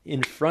knees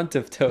in front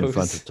of In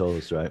front of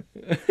toes. toes, right?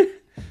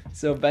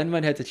 So Ben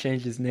might have to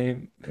change his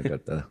name. I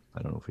don't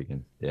know if we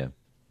can, yeah.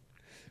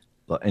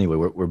 But anyway,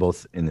 we're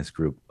both in this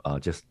group.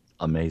 Just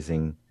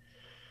amazing.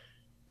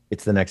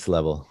 It's the next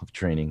level of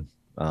training.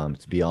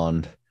 It's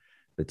beyond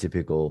the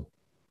typical.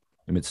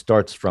 I mean, it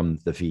starts from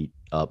the feet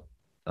up.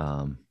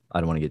 I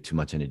don't want to get too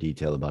much into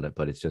detail about it,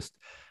 but it's just,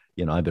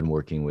 I've been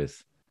working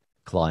with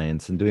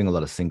clients and doing a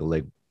lot of single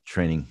leg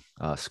training,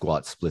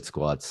 squats, split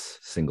squats,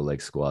 single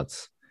leg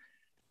squats,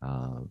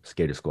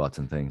 skater squats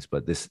and things.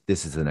 But this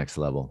is the next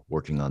level,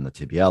 working on the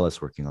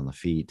tibialis, working on the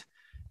feet.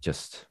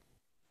 Just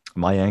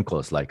my ankle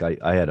is like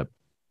I had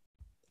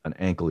an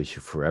ankle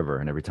issue forever,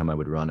 and every time I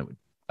would run,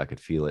 I could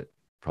feel it,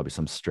 probably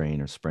some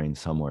strain or sprain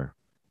somewhere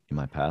in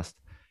my past.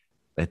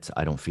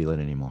 I don't feel it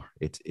anymore.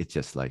 It's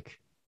just like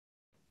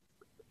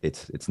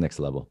it's next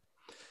level.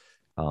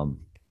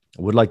 Um,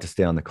 I would like to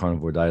stay on the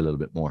carnivore diet a little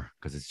bit more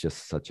because it's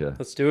just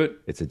Let's do it.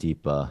 it's a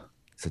deep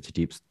such a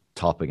deep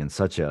topic and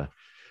such a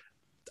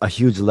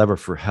huge lever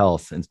for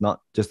health. And it's not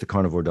just the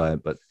carnivore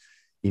diet, but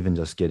even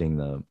just getting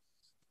the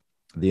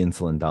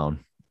insulin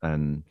down.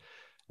 And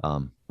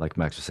like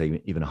Max was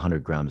saying, even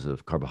 100 grams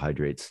of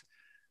carbohydrates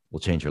will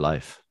change your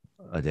life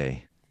a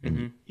day. And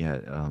Hmm. yeah,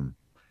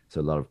 so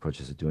a lot of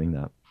approaches to doing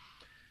that.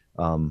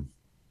 Um,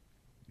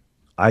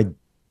 I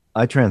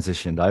I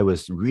transitioned. I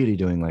was really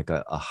doing like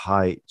a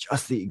high,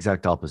 just the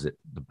exact opposite.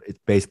 It's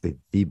basically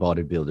the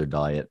bodybuilder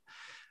diet.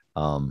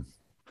 Um,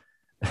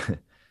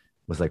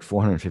 was like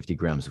 450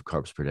 grams of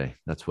carbs per day.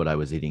 That's what I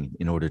was eating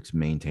in order to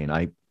maintain.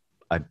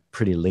 I'm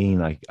pretty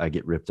lean. I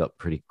get ripped up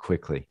pretty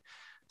quickly.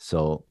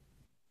 So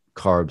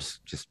carbs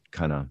just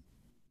kind of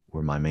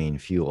were my main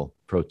fuel.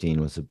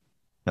 Protein was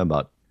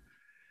about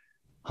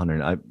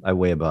 100. I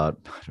weigh about,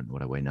 I don't know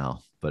what I weigh now,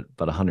 but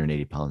about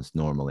 180 pounds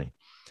normally.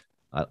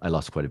 I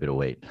lost quite a bit of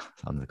weight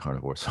on the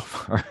carnivore so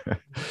far.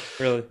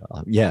 Really?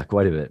 Yeah,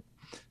 quite a bit.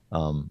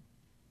 Um,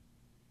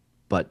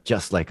 but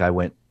just like I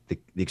went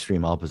the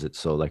extreme opposite.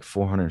 So like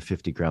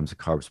 450 grams of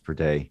carbs per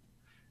day,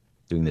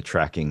 doing the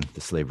tracking,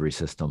 the slavery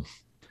system,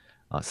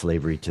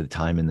 slavery to the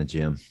time in the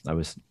gym. I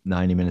was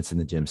 90 minutes in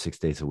the gym 6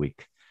 days a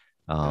week.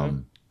 Yeah.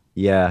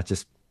 Yeah,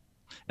 just,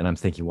 and I'm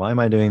thinking, why am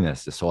I doing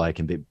this? Just so I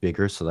can be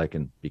bigger, so that I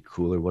can be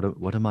cooler.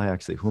 What am I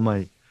actually? Who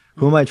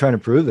am I trying to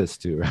prove this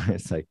to? Right?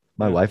 It's like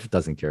my Yeah. wife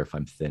doesn't care if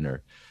I'm thin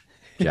or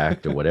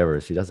jacked or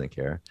whatever. She doesn't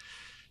care.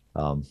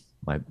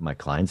 My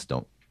clients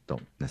don't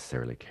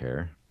necessarily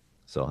care.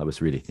 So I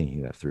was really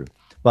thinking that through.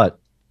 But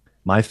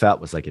my fat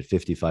was like at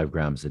 55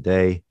 grams a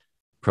day.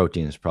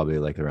 Protein is probably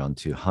like around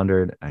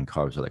 200, and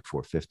carbs are like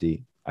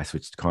 450. I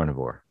switched to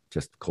carnivore,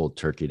 just cold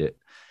turkeyed it.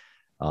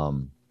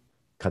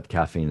 Cut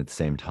caffeine at the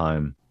same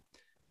time,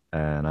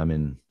 and I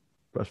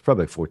was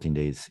probably 14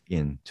 days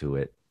into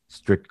it.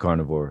 Strict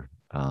carnivore.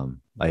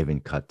 I even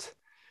cut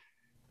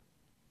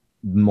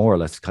more or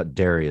less cut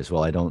dairy as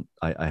well.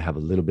 I have a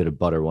little bit of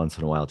butter once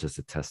in a while just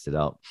to test it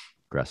out,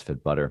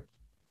 grass-fed butter,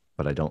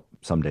 but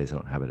some days I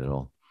don't have it at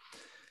all.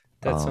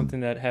 That's something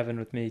that happened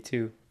with me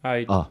too.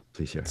 I Oh,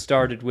 please share.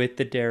 started with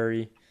the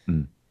dairy,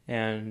 Mm,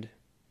 and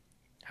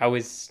I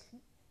was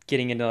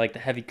getting into like the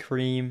heavy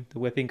cream, the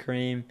whipping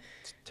cream,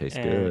 tastes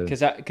and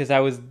good. because I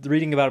was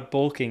reading about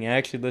bulking. I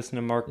actually listened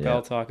to Mark Yeah.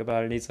 Bell talk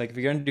about it. He's like, if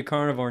you're going to do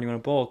carnivore and you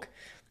want to bulk,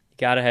 you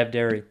gotta have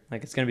dairy.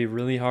 Like it's going to be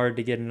really hard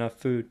to get enough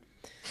food.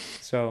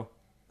 So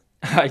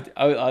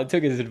I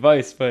took his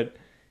advice, but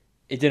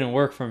it didn't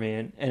work for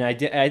me. And I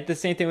did the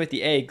same thing with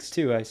the eggs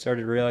too. I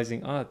started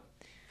realizing, oh,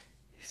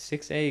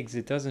 6 eggs,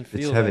 it doesn't It's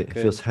feel heavy. that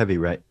It feels good. heavy,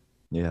 right?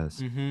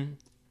 Yes. I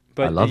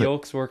But the love it.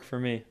 yolks work for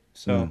me. Mm.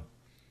 So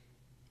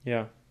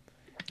yeah,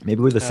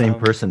 Maybe we're the same um,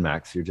 person,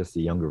 Max. You're just a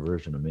younger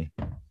version of me,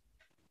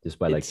 just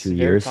by like it's two very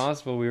years.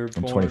 possible we were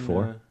I'm born.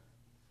 24.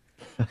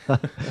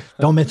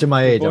 Don't mention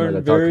my We're age. I'm not going born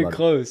to talk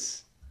about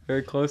it.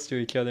 very close to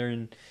each other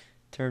in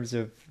terms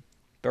of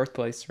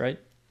birthplace, right?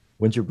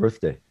 When's your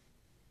birthday?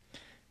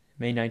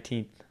 May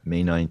 19th.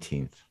 May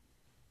 19th.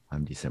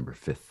 I'm December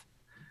 5th.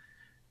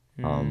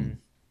 Mm, Um,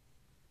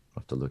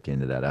 I'll have to look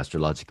into that.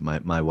 Astrologic.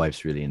 My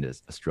wife's really into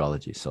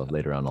astrology. So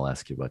later on, I'll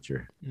ask you about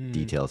your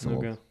details, and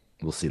okay.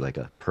 we'll see like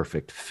a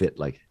perfect fit,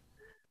 like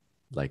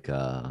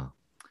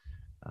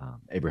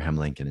Abraham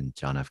Lincoln and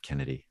John F.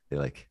 Kennedy.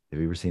 Have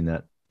you ever seen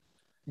that?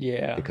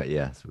 Yeah.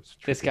 Yeah, so it's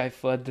This trippy. guy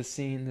fled the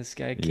scene. This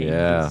guy came to the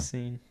Yeah.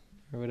 scene,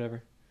 or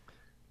whatever.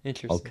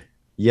 Interesting. Okay.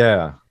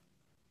 Yeah.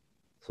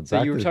 So So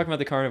you back were to the talking about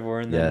the carnivore,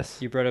 and then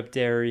yes, you brought up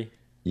dairy.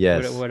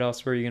 yes. What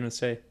else were you gonna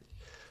say?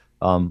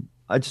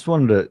 I just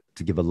wanted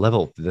to give the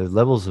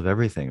levels of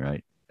everything,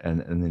 right? And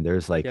then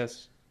there's like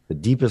Yes. the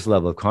deepest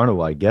level of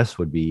carnivore, I guess,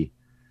 would be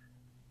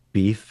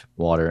beef,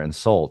 water, and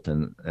salt.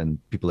 And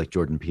people like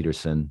Jordan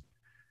Peterson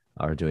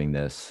are doing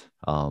this.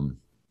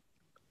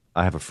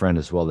 I have a friend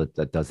as well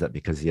that does that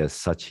because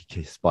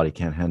his body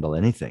can't handle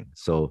anything.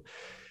 So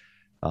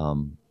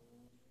um,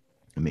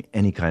 I mean,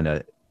 any kind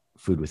of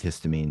food with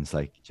histamines,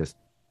 like just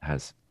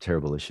has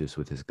terrible issues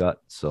with his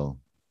gut. So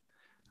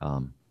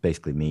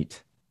basically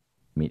meat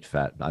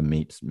fat,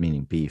 meat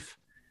meaning beef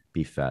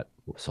fat,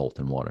 salt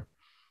and water.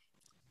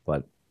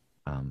 But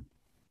um,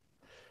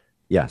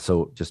 yeah,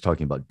 so just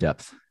talking about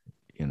depth,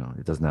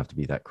 it doesn't have to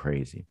be that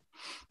crazy.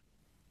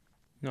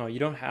 No, you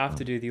don't have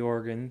to Um, do the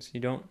organs.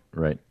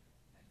 right,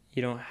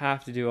 You don't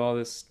have to do all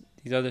these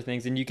other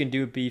things, and you can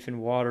do beef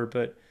and water.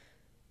 But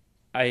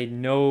I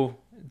know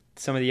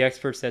some of the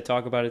experts that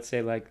talk about it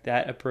say like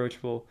that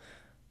approach will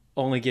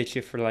only get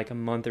you for like a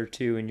month or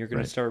two, and you're going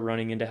to right, start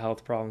running into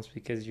health problems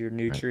because you're right,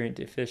 nutrient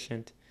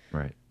deficient.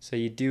 right. So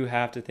you do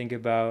have to think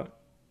about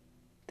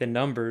the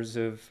numbers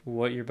of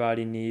what your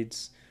body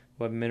needs,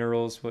 what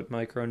minerals, what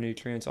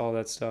micronutrients, all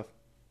that stuff.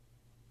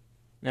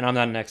 And I'm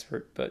not an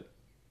expert, but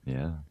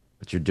Yeah.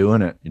 But you're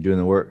doing it. You're doing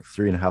the work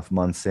 3.5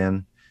 months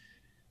in,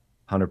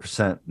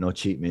 100%, no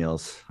cheat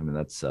meals. I mean,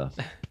 that's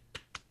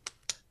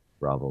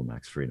bravo,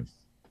 Max Freedom.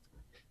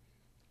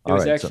 it All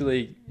was right. So,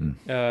 actually mm,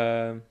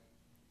 uh,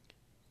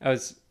 I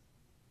was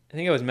I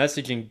think I was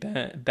messaging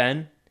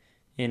Ben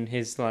in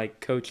his like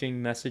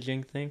coaching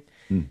messaging thing,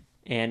 mm,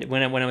 and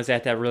when I was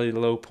at that really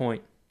low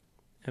point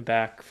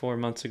back 4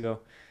 months ago,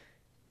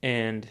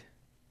 and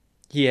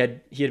he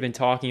had been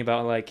talking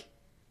about like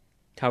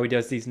how he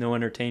does these no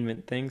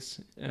entertainment things,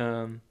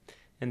 and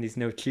these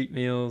no cheat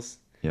meals,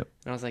 yep.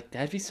 and I was like,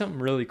 that'd be something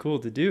really cool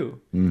to do.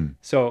 Mm,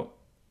 So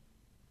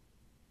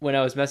when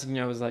I was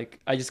messaging, I was like,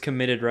 I just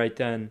committed right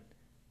then.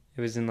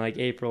 It was in like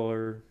April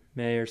or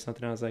May or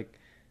something. I was like,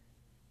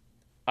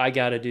 I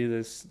gotta do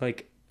this.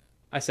 Like,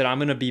 I said, I'm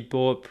gonna be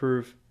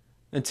bulletproof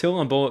until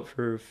I'm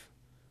bulletproof.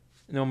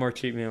 No more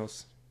cheat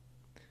meals.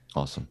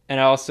 Awesome. And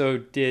I also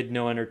did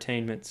no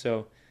entertainment.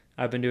 So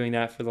I've been doing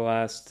that for the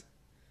last,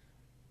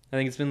 I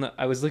think it's been,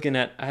 I was looking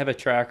at, I have a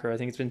tracker. I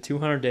think it's been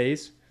 200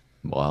 days.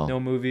 Wow. No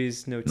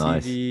movies, no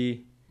Nice.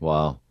 TV,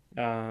 Wow.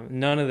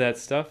 none of that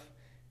stuff.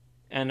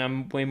 And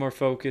I'm way more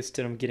focused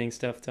and I'm getting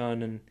stuff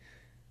done. And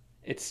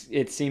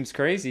it seems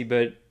crazy,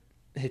 but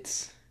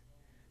it's,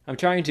 I'm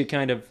trying to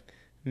kind of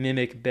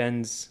mimic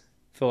Ben's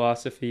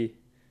philosophy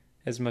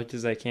as much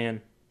as I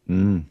can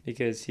Mm.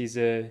 because he's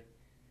a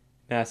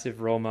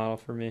massive role model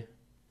for me.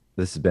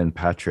 This is Ben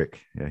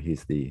Patrick. Yeah,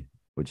 he's the,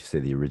 would you say,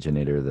 the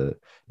originator, the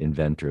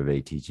inventor of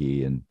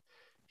ATG, and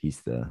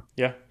he's the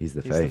Yeah, he's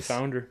the he's the face.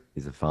 founder.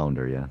 He's the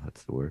founder. Yeah,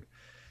 that's the word.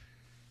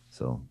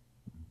 So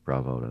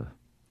bravo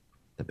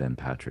to Ben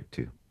Patrick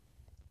too.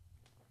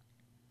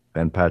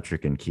 Ben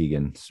Patrick and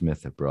Keegan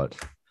Smith have brought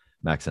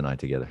Max and I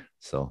together.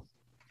 So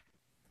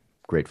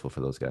grateful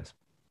for those guys.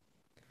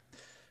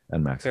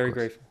 And Max, of Very course.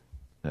 grateful.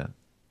 Yeah.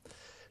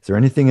 Is there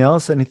anything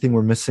else? Anything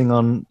we're missing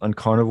on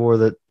Carnivore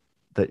that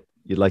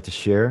you'd like to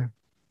share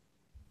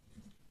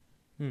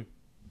Hmm.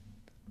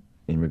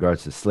 in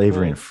regards to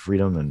slavery and Well,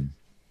 freedom and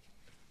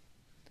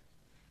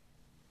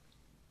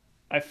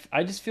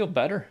I just feel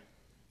better,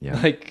 yeah.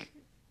 like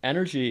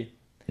energy,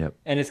 Yep.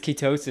 and it's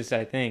ketosis.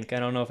 I think I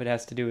don't know if it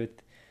has to do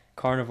with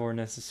carnivore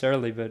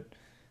necessarily, but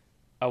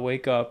I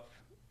wake up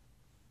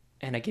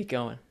and I get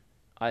going.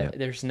 Yep.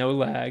 There's no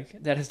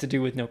lag. That has to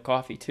do with no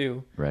coffee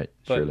too. Right.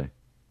 But Surely.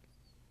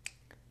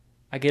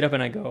 I get up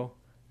and I go,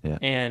 Yeah.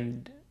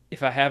 and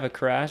if I have a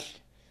crash,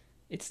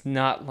 it's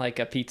not like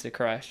a pizza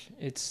crash.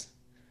 It's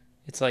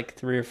like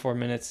 3 or 4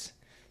 minutes.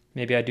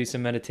 Maybe I do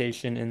some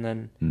meditation and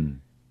then Mm.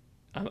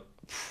 I'm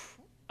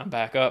I'm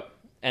back up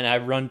and I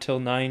run till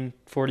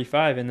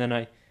 9:45 and then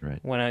Right.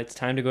 when it's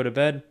time to go to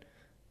bed,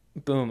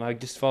 boom, I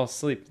just fall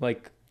asleep.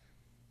 Like,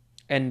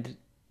 and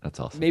That's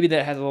awesome. maybe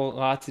that has a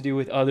lot to do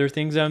with other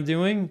things I'm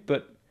doing,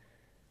 but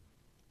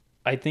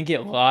I think a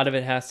lot of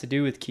it has to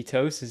do with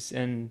ketosis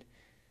and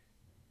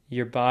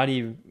your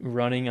body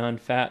running on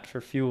fat for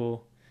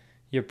fuel.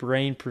 Your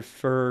brain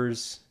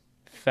prefers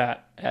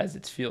fat as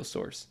its fuel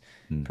source,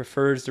 Mm.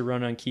 prefers to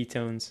run on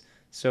ketones.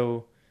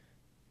 So,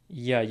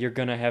 yeah, you're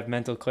going to have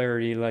mental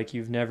clarity like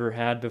you've never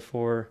had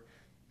before.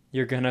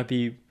 You're going to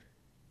be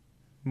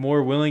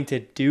more willing to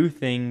do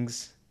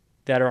things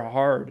that are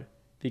hard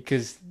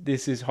because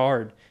this is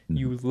hard. Mm.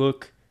 You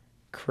look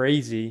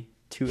crazy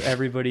to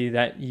everybody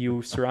that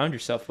you surround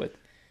yourself with.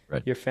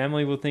 Right. Your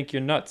family will think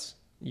you're nuts.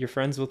 Your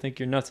friends will think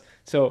you're nuts.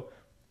 So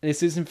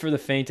this isn't for the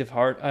faint of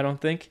heart, I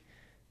don't think.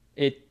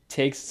 It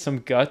takes some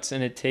guts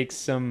and it takes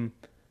some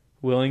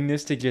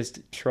willingness to just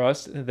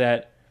trust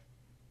that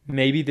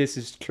maybe this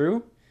is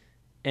true.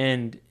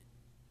 And,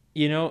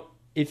 you know,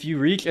 if you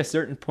reach a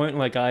certain point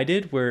like I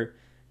did where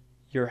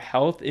your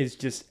health is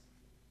just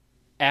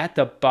at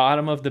the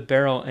bottom of the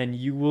barrel and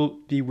you will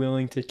be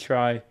willing to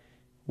try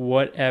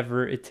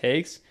whatever it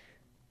takes,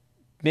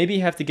 maybe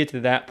you have to get to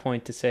that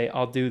point to say,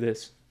 I'll do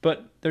this.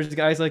 But there's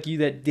guys like you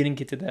that didn't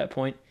get to that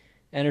point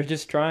and are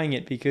just trying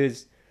it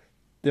because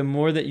the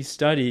more that you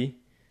study,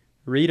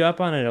 read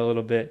up on it a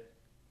little bit,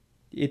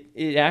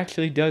 it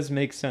actually does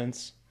make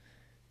sense.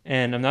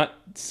 And I'm not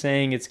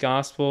saying it's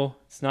gospel,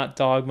 it's not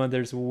dogma,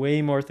 there's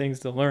way more things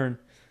to learn.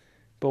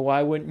 But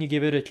why wouldn't you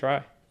give it a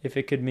try? If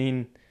it could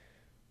mean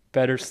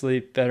better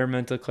sleep, better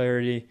mental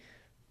clarity,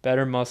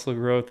 better muscle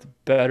growth,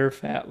 better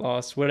fat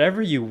loss,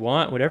 whatever you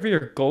want, whatever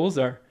your goals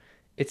are,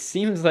 it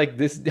seems like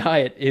this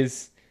diet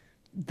is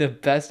the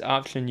best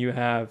option you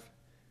have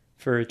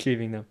for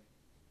achieving them.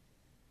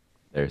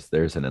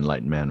 There's an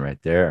enlightened man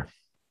right there.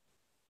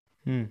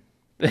 Hmm.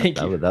 That, Thank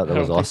that you. was that, I that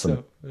was don't think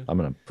awesome. so. I'm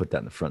gonna put that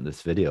in the front of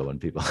this video when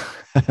people.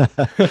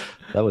 That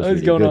was I was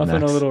really going good, off on a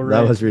Max. little That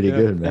rant. was really Yeah,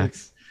 good, Max.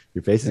 thanks.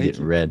 Your face is Thank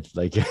getting you. red.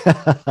 Like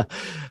I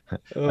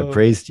Oh,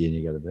 praised you, and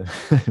you got a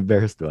bit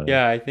embarrassed about it.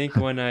 yeah, I think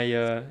when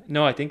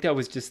no, I think that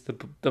was just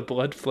the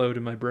blood flow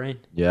to my brain.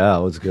 Yeah,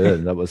 it was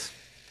good. That was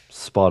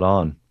spot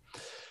on.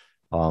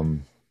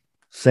 Um,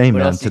 Same What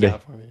man else you today.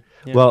 got for me?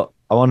 Yeah. Well,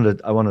 I want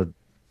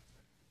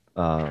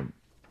to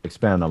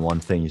expand on one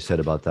thing you said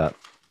about that.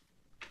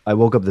 I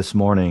woke up this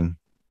morning.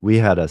 We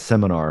had a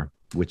seminar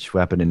which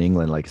happened in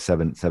England, like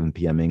 7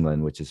 p.m.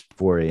 England, which is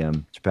 4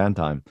 a.m. Japan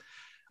time.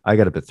 I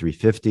got up at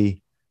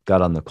 3:50,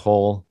 got on the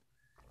call,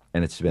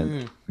 and it's been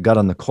Mm. got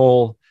on the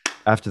call.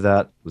 After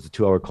that was a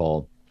 2 hour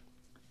call.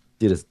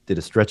 Did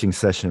a stretching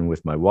session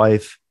with my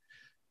wife.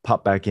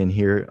 Pop back in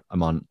here.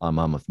 I'm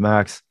on with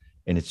Max,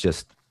 and it's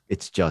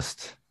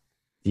just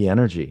the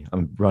energy.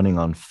 I'm running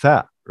on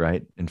fat,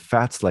 right? And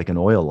fat's like an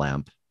oil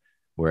lamp,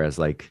 whereas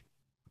like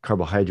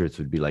carbohydrates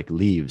would be like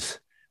leaves,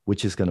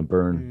 which is going to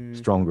burn Mm.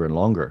 stronger and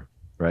longer,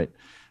 right?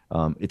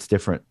 It's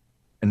different.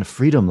 And the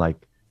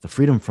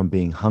freedom from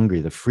being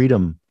hungry, the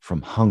freedom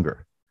from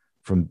hunger,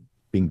 from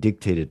being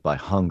dictated by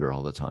hunger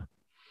all the time.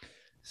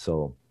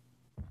 So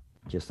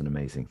just an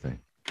amazing thing.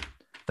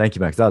 Thank you,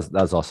 Max. That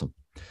was awesome.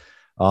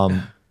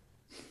 Um,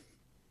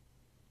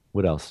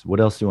 what else? What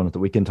else do you want to?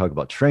 We can talk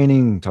about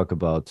training, talk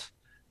about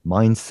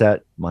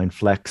mindset,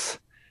 Mindflex.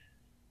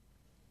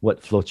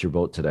 What floats your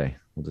boat today?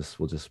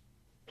 We'll just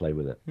play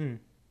with it. Hmm.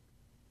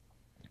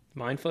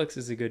 Mindflex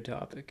is a good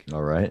topic.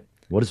 All right.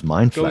 What is Goes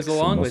Mindflex?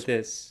 along with Most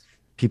this,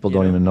 people you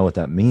don't know? even know what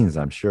that means,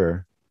 I'm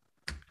sure.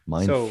 So,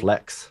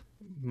 Mindflex.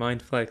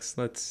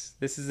 Mindflex,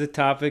 this is a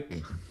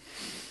topic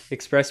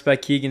expressed by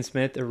Keegan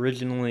Smith,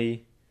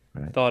 originally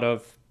Right. thought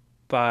of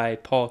by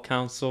Paul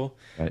Council.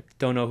 Right.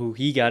 Don't know who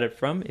he got it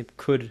from. It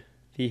could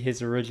be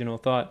his original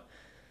thought.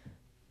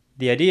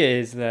 The idea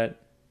is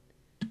that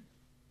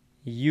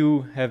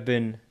you have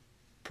been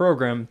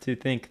programmed to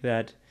think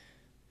that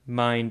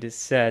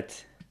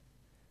mindset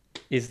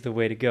is the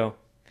way to go.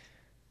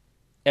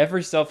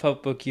 Every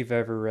self-help book you've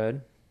ever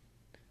read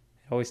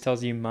always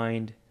tells you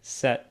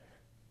mindset.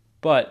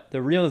 But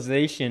the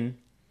realization,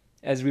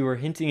 as we were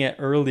hinting at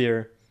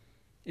earlier,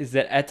 is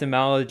that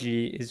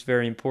etymology is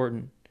very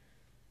important.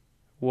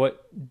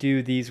 What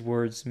do these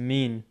words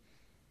mean?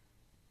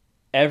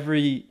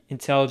 Every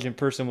intelligent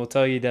person will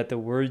tell you that the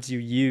words you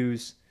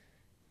use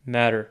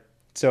matter.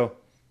 So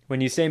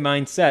when you say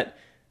mindset,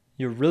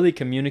 you're really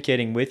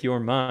communicating with your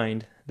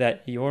mind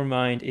that your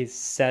mind is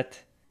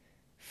set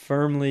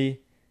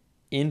firmly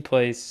in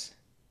place,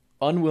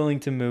 unwilling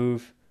to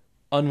move,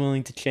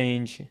 unwilling to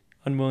change,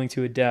 unwilling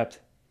to adapt.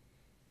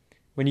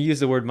 When you use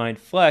the word mind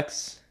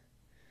flex,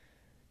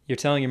 you're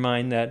telling your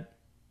mind that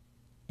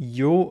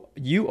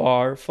you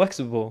are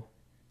flexible.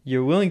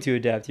 You're willing to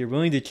adapt, you're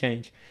willing to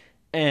change.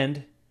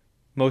 And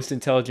most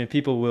intelligent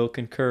people will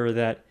concur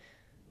that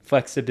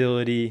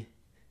flexibility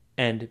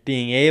and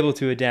being able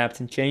to adapt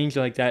and change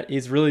like that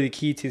is really the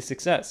key to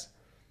success.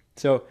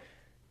 So,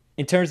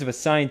 in terms of a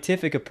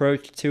scientific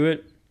approach to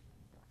it,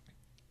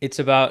 it's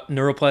about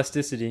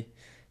neuroplasticity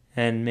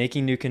and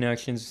making new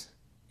connections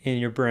in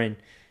your brain.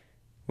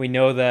 We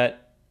know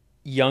that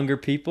younger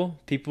people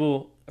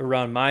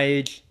around my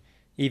age,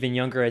 even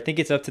younger, I think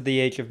it's up to the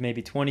age of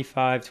maybe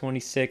 25,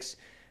 26,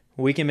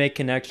 we can make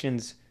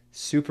connections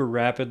super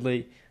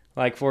rapidly.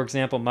 Like, for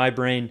example, my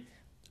brain,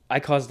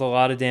 I caused a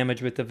lot of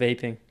damage with the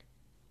vaping.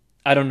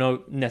 I don't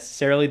know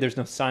necessarily, there's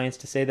no science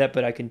to say that,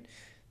 but I can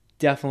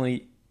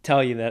definitely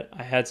tell you that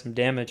I had some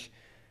damage.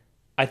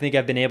 I think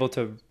I've been able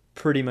to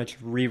pretty much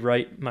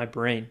rewrite my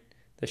brain,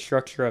 the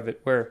structure of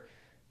it, where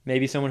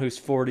maybe someone who's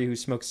 40, who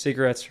smoked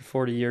cigarettes for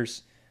 40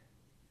 years,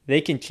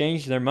 they can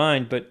change their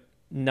mind, but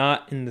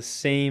not in the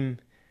same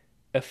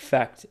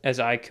effect as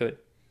I could.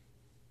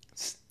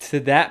 To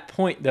that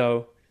point,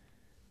 though,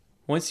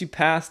 once you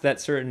pass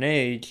that certain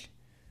age,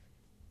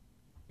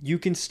 you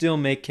can still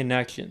make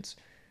connections.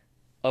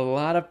 A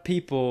lot of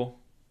people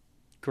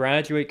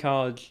graduate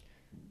college,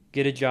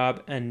 get a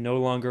job, and no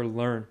longer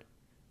learn.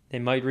 They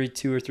might read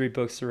 2 or 3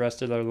 books the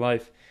rest of their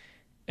life.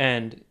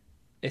 And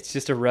it's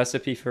just a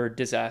recipe for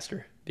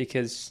disaster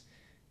because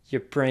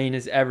your brain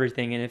is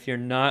everything. And if you're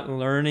not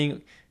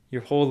learning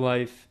your whole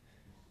life,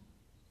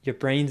 your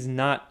brain's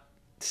not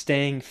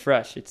staying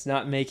fresh. It's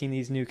not making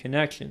these new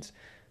connections.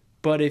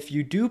 But if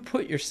you do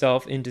put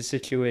yourself into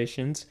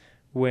situations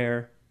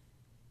where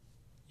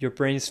your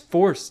brain is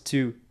forced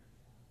to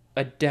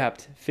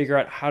adapt, figure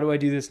out how do I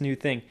do this new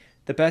thing.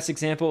 The best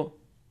example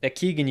that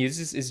Keegan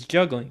uses is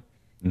juggling.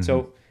 Mm-hmm.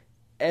 So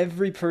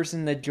every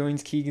person that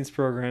joins Keegan's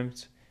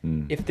programs,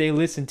 if they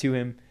listen to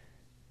him,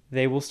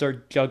 they will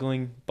start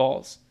juggling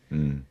balls.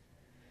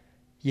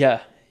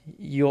 Yeah,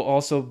 you'll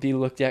also be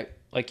looked at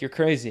like you're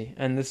crazy.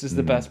 And this is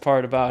the best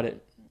part about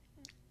it.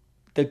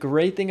 The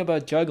great thing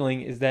about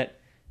juggling is that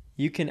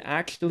you can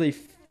actually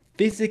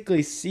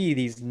physically see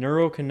these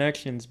neural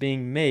connections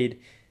being made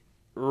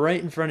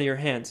right in front of your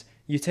hands.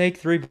 You take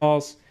 3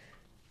 balls,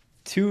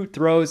 2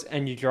 throws,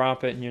 and you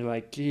drop it, and you're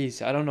like,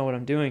 geez, I don't know what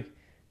I'm doing.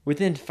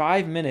 Within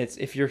 5 minutes,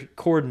 if you're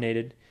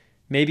coordinated,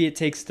 maybe it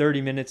takes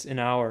 30 minutes, an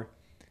hour,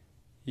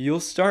 you'll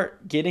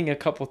start getting a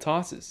couple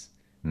tosses.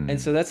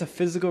 And so that's a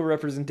physical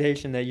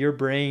representation that your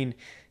brain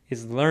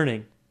is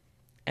learning.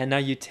 And now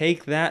you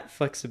take that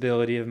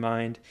flexibility of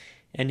mind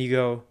and you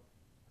go,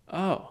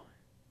 oh,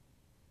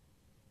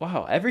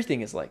 wow,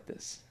 everything is like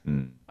this.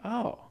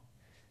 Oh,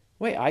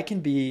 wait, I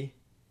can be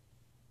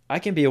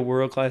a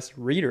world-class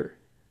reader,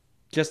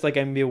 just like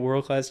I can be a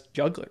world-class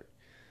juggler.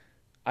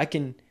 I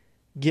can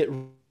get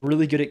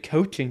really good at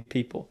coaching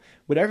people.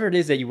 Whatever it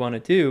is that you want to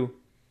do,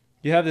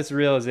 you have this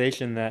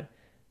realization that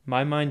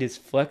my mind is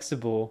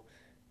flexible,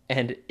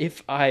 and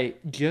if I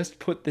just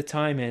put the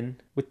time in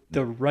with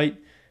the right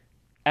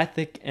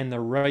ethic and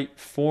the right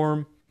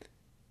form,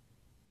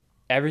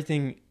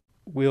 everything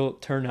will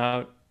turn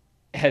out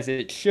as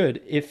it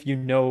should if you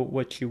know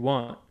what you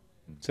want.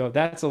 So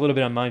that's a little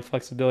bit on mind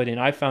flexibility,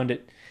 and I found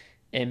it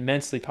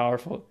immensely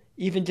powerful.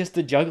 Even just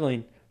the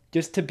juggling,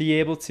 just to be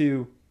able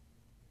to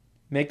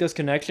make those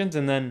connections,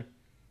 and then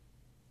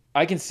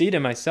I can see it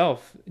in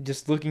myself,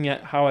 just looking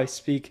at how I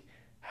speak,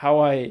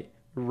 how I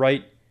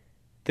write,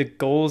 the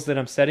goals that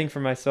I'm setting for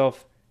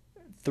myself.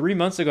 3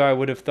 months ago, I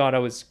would have thought I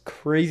was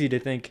crazy to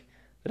think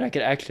that I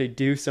could actually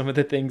do some of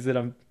the things that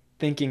I'm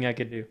thinking I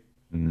could do.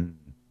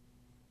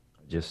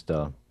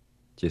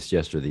 Just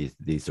yesterday,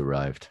 these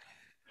arrived.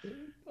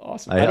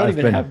 Awesome. I don't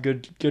even have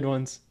good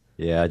ones.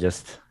 Yeah,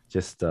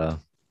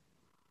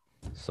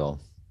 so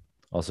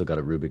also got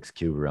a Rubik's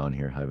Cube around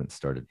here. I haven't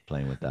started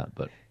playing with that,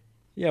 but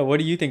yeah, what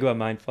do you think about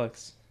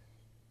Mindflex?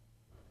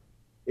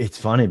 It's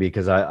funny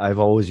because I've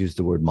always used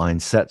the word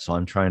mindset. So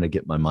I'm trying to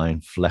get my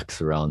mind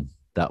flex around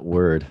that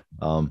word.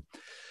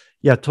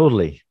 Yeah,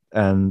 totally.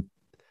 And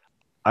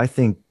I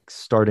think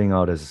starting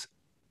out as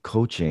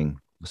coaching,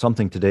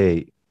 something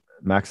today,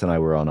 Max and I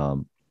were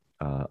on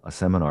a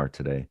seminar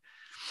today,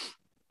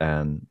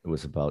 and it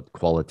was about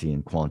quality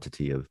and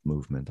quantity of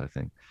movement, I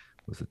think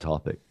was the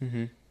topic.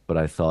 Mm-hmm. But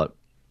I thought,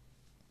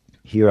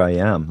 here I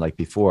am. Like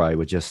before, I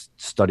would just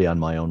study on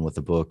my own with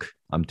a book.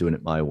 I'm doing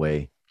it my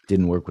way,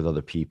 didn't work with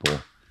other people.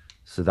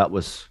 So that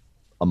was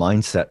a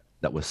mindset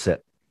that was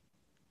set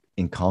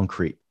in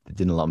concrete that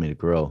didn't allow me to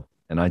grow.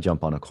 And I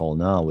jump on a call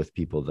now with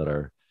people that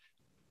are,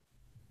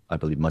 I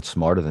believe, much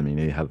smarter than me,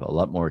 maybe have a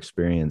lot more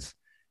experience.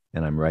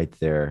 And I'm right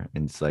there.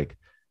 And it's like,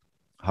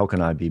 how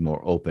can I be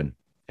more open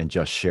and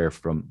just share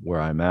from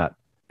where I'm at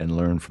and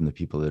learn from the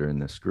people that are in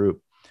this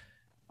group?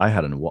 I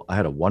had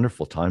a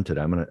wonderful time today.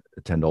 I'm going to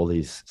attend all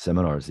these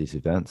seminars, these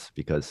events,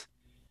 because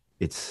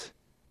it's,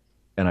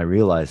 and I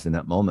realized in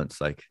that moment, it's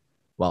like,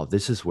 wow,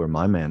 this is where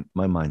my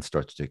mind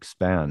starts to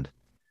expand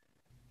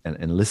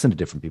and listen to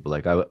different people.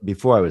 Like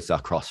before I was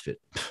CrossFit.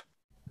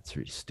 That's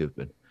really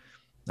stupid.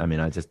 I mean,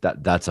 I just,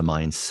 that's a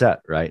mindset,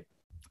 right?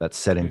 That's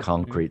set in Mm-hmm.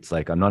 concrete. It's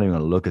like, I'm not even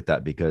going to look at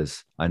that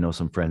because I know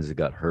some friends that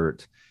got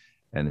hurt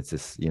and it's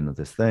this,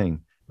 this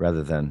thing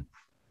rather than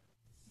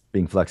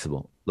being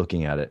flexible,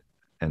 looking at it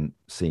and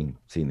seeing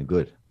the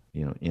good,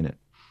 in it.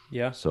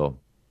 Yeah. So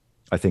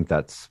I think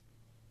that's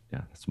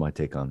my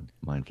take on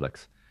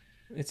Mindflex.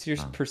 It's your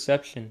Um,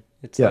 perception.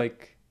 It's yeah.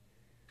 like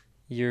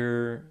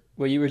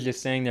what you were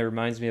just saying there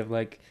reminds me of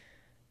like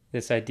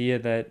this idea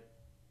that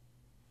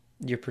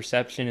your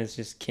perception is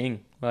just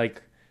king.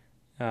 Like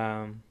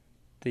um,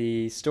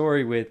 the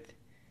story with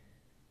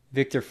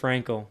Viktor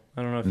Frankl.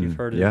 I don't know if you've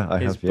heard of Yeah, I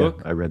his have. Yeah,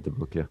 book. I read the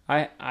book. Yeah,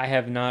 I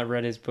have not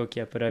read his book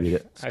yet, but read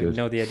it. It's I good.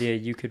 know the idea.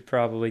 You could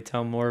probably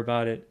tell more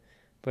about it.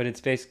 But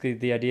it's basically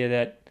the idea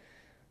that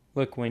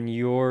look, when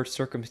your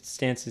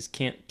circumstances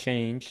can't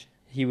change,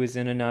 he was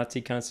in a Nazi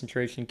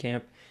concentration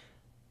camp,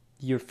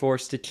 you're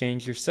forced to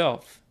change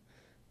yourself.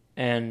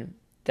 And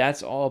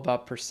that's all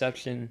about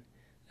perception.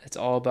 That's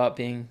all about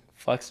being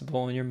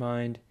flexible in your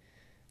mind,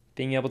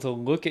 being able to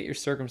look at your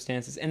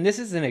circumstances. And this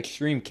is an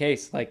extreme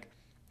case. Like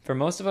for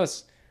most of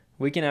us,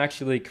 we can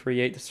actually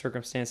create the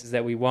circumstances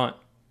that we want.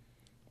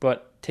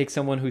 But take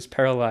someone who's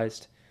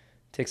paralyzed,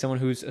 take someone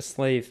who's a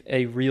slave,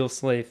 a real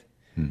slave.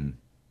 Mm-hmm.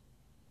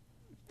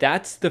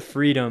 That's the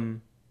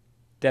freedom.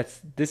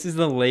 This is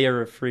the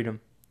layer of freedom.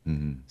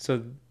 Mm-hmm.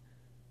 So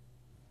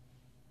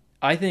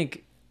I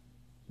think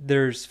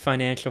there's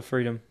financial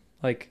freedom.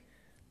 Like Right.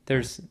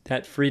 there's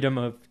that freedom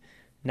of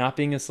not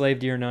being a slave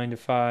to your 9 to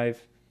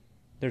 5.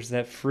 There's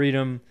that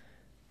freedom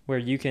where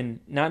you can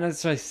not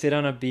necessarily sit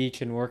on a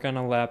beach and work on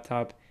a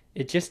laptop.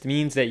 It just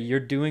means that you're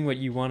doing what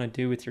you want to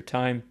do with your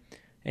time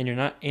and you're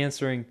not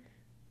answering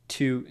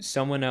to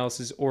someone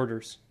else's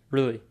orders,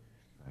 really.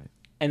 Right.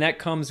 And that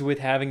comes with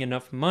having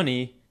enough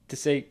money to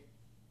say,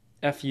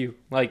 F you,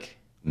 like,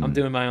 I'm Mm.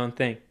 doing my own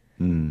thing.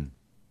 Mm.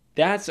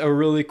 That's a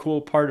really cool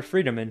part of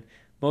freedom. And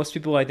most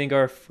people, I think,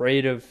 are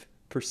afraid of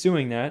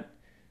pursuing that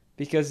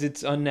because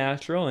it's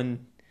unnatural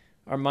and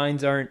our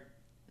minds aren't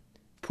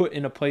put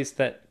in a place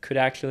that could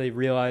actually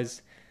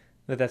realize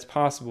that that's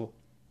possible.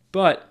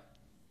 But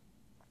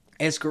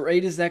as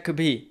great as that could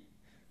be,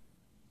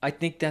 I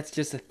think that's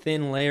just a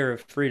thin layer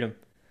of freedom.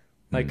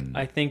 Like, Mm.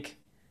 I think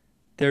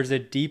there's a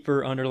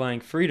deeper underlying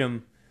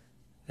freedom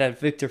that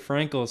Viktor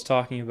Frankl is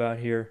talking about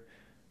here,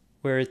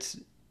 where it's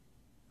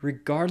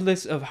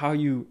regardless of how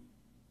you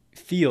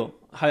feel,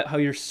 how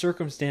your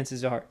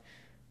circumstances are,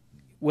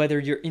 whether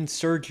you're in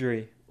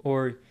surgery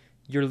or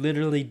you're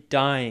literally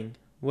dying,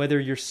 whether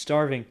you're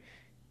starving,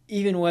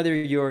 even whether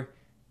you're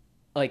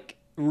like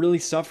really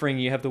suffering,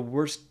 you have the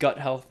worst gut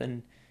health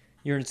and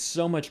you're in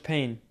so much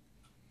pain,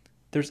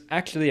 there's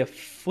actually a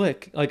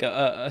flick, like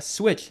a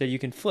switch that you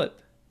can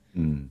flip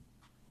Mm.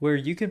 where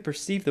you can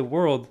perceive the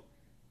world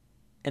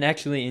and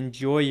actually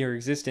enjoy your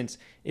existence.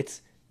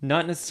 It's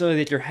not necessarily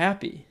that you're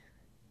happy.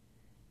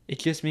 It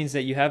just means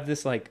that you have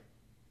this like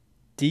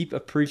deep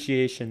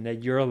appreciation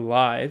that you're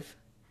alive.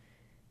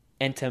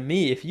 And to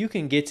me, if you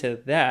can get to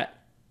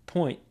that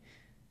point,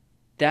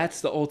 that's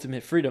the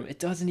ultimate freedom. It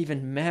doesn't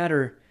even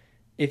matter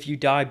if you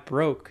die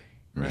broke,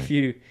 if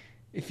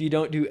Right. you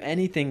don't do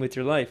anything with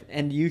your life,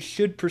 and you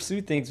should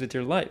pursue things with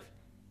your life.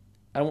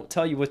 I won't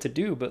tell you what to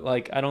do, but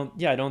like I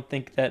don't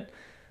think that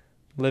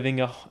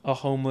living a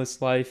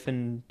homeless life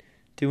and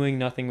doing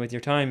nothing with your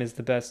time is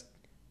the best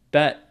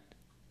bet.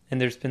 And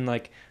there's been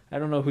like I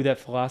don't know who that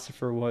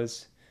philosopher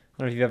was. I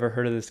don't know if you've ever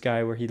heard of this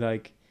guy where he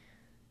like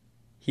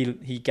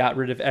he got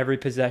rid of every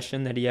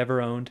possession that he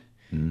ever owned.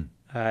 Mm.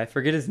 I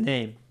forget his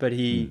name, but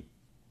Mm.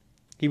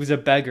 he was a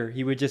beggar.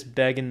 He would just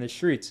beg in the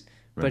streets,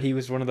 but Right. he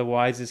was one of the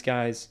wisest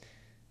guys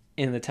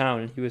in the town,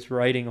 and he was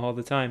writing all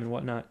the time and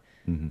whatnot.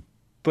 Mm-hmm.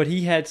 But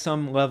he had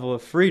some level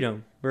of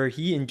freedom where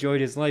he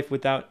enjoyed his life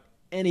without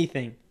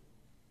anything.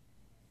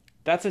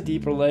 That's a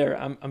deeper Mm. layer.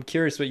 I'm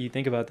curious what you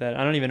think about that.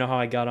 I don't even know how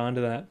I got onto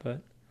that,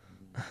 but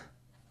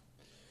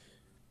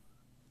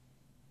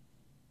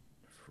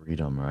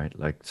freedom, right?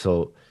 Like,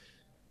 so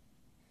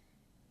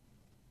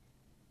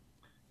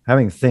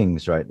having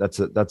things, right?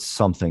 That's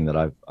something that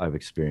I've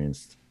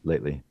experienced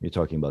lately. You're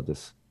talking about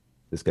this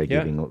guy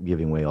Yeah.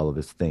 giving away all of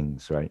his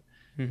things, right?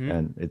 Mm-hmm.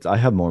 And it's I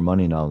have more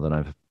money now than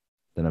I've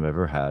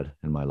ever had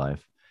in my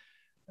life,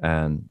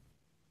 and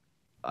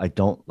I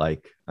don't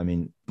like. I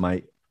mean,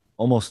 my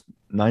almost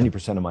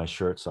 90% of my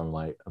shirts are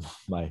my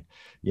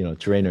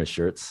trainer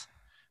shirts.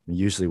 I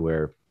usually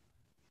wear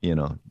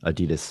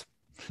Adidas.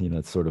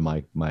 It's sort of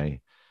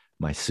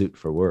my suit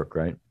for work,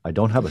 right? I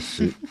don't have a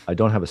suit. I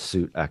don't have a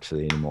suit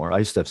actually anymore. I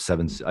used to have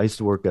seven. I used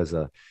to work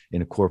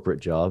in a corporate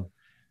job.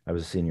 I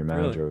was a senior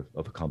Really? manager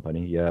of a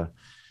company. Yeah,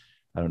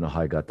 I don't know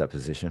how I got that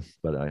position,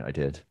 but I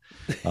did.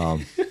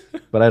 Um,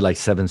 but I had like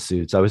seven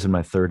suits. I was in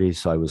my 30s,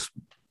 so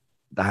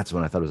that's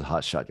when I thought it was a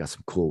hot shot. I got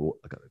a cool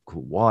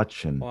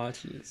watch, and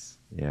Watches.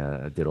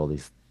 yeah, I did all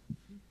these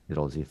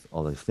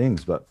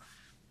things. But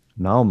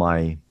now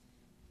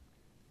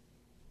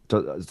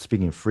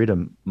speaking of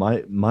freedom,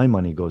 my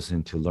money goes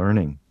into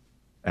learning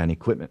and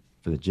equipment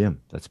for the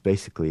gym. That's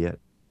basically it.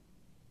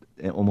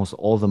 And almost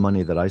all the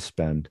money that I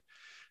spend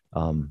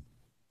um,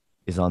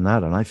 is on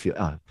that, and I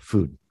feel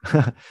food.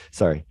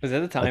 Sorry, Was that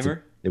the that's it.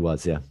 timer? It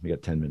was, yeah. We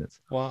got 10 minutes.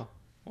 Wow.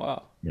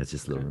 Wow. Yeah, it's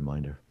just a little Okay.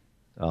 reminder.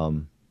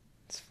 Um,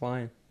 It's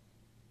flying.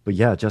 but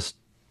yeah, just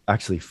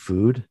actually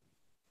food.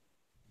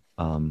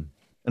 And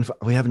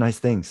we have nice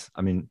things.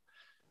 I mean,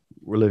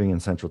 we're living in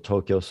central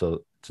Tokyo,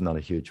 so it's not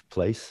a huge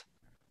place,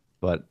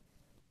 but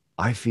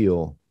I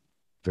feel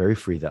very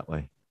free that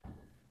way.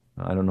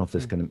 I don't know if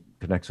this Hmm.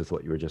 connects with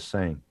what you were just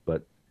saying,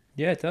 but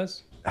Yeah, it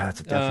does.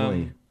 that's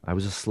definitely. Um, I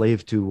was a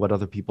slave to what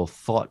other people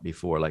thought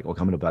before. Like, oh, I'm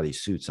going to buy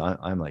these suits.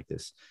 I'm like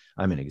this.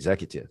 I'm an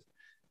executive,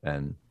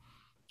 and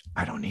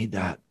I don't need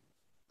that.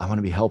 I want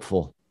to be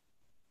helpful.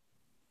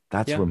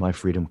 That's yeah. where my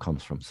freedom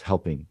comes from, is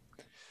helping.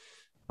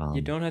 You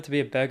Um, don't have to be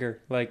a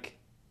beggar. Like,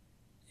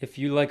 if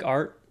you like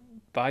art,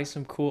 buy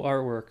some cool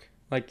artwork.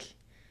 Like,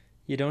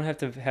 you don't have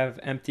to have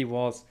empty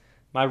walls.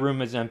 My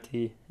room is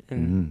empty,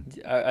 and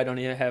mm, I don't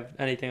even have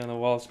anything on the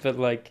walls. But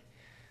like,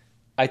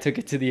 I took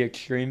it to the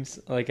extremes.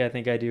 Like I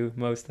think I do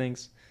most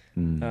things.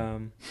 mm,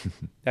 Um,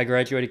 I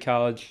graduated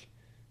college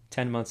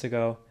 10 months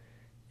ago,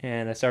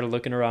 and I started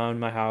looking around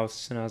my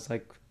house, and I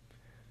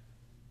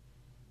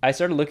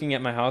started looking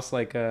at my house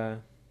like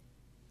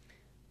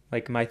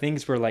my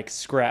things were like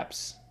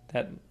scraps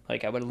that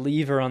like I would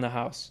leave around the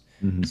house.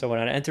 mm, So when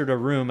I entered a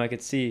room, I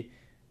could see,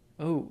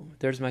 oh,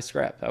 there's my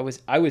scrap. I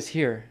was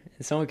here,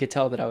 and someone could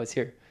tell that I was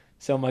here.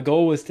 So my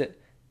goal was to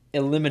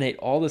eliminate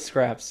all the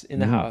scraps in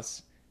the mm,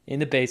 house, in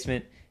the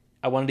basement.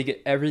 I wanted to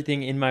get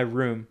everything in my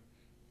room,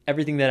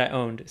 everything that I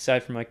owned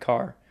aside from my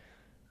car.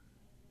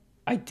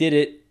 I did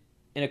it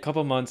in a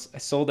couple months. I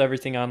sold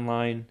everything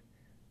online.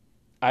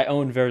 I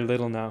own very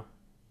little now,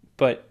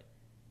 but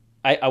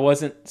I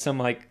wasn't some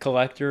like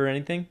collector or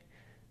anything.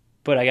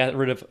 But I got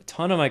rid of a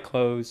ton of my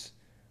clothes,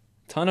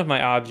 a ton of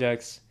my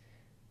objects,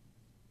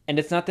 and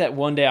it's not that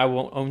one day I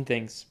won't own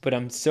things, but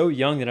I'm so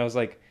young that I was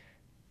like,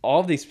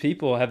 all these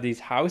people have these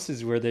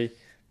houses where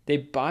they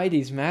buy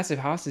these massive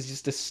houses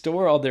just to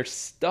store all their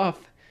stuff.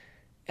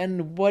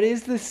 And what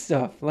is this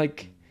stuff?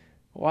 Like,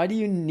 why do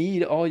you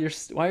need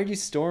why are you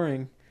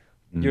storing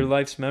your mm.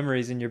 life's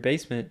memories in your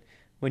basement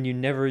when you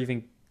never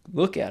even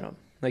look at them?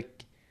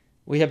 Like,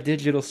 we have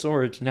digital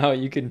storage now.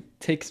 You can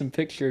take some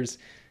pictures.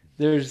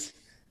 There's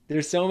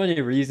there's so many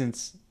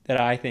reasons that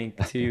I think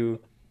to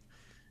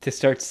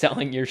start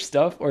selling your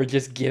stuff or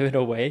just give it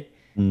away,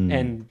 Mm.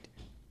 and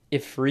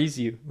it frees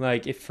you.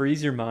 Like it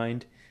frees your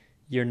mind.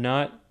 You're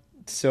not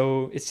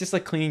so. It's just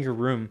like cleaning your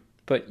room,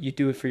 but you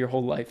do it for your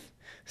whole life.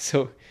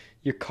 So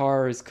your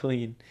car is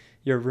clean,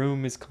 your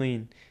room is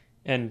clean,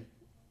 and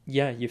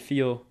yeah, you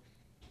feel.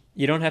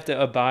 You don't have to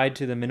abide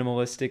to the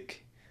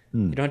minimalistic. You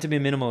Mm. don't have to be a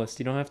minimalist.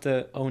 You don't have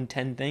to own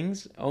 10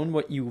 things. Own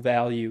what you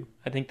value.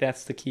 I think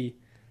that's the key.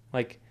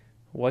 Like,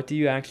 what do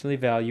you actually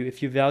value?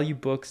 If you value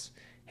books,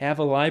 have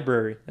a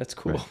library. That's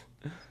Right. cool.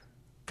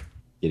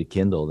 Get a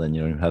Kindle, then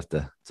you don't even have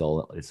to. It's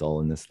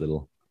all in this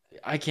little.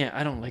 I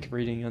don't like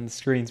reading on the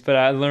screens, but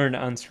I learn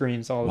on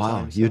screens all the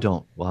Wow, time. you So,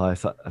 don't. Well, I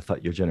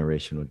thought your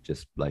generation would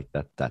just like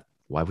that.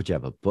 Why would you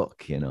have a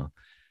book?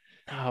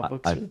 oh,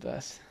 books I are the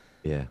best.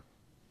 yeah.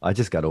 I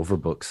just got over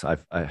books. I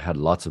had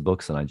lots of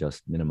books, and I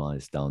just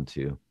minimized down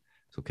to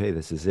it's okay.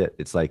 This is it.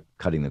 It's like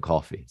cutting the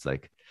coffee. It's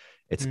like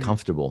it's Mm.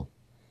 comfortable,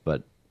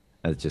 but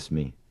that's just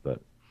me.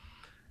 But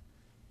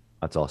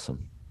that's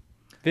awesome.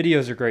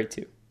 Videos are great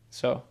too.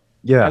 So, I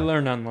Yeah.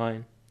 learn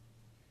online.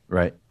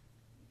 Right.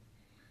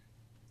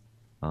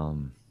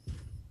 Um.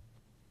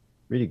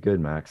 Really good,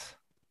 Max.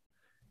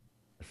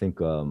 I think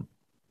so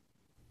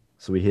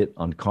we hit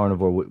on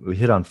carnivore, we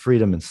hit on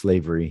freedom and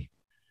slavery,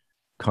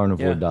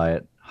 carnivore Yeah.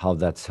 diet, how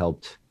that's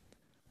helped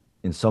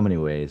in so many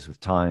ways, with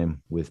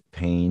time, with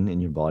pain in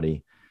your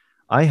body.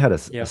 I had a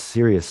Yeah.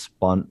 serious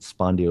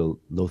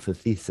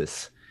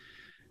spondylolisthesis.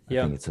 I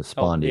Yeah. think it's a Oh, the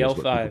spondy is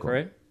what people L5, call it.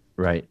 right?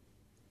 Right.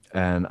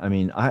 And I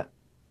mean,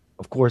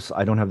 of course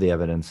I don't have the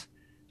evidence,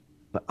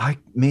 but I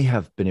may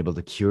have been able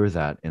to cure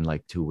that in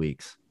like 2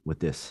 weeks with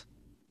this.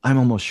 I'm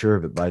almost sure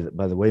of it by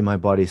the way my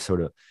body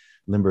sort of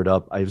limbered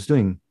up. I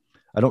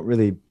don't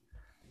really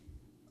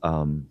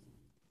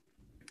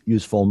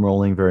use foam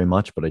rolling very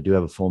much, but I do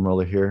have a foam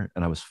roller here,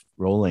 and I was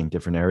rolling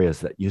different areas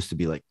that used to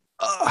be like,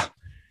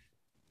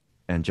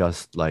 and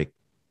just I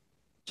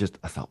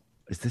thought,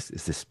 is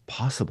this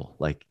possible?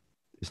 Like,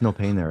 there's no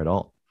pain there at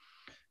all.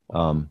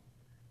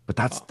 But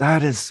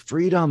that is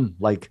freedom.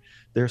 Like,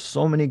 there's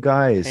so many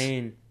guys,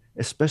 Pain.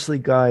 especially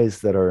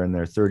guys that are in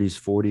their 30s,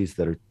 40s,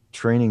 that are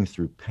training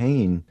through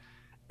pain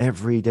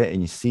every day,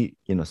 and you see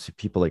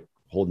people like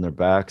holding their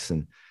backs,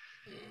 and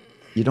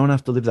you don't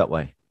have to live that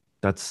way.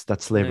 That's No,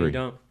 you slavery.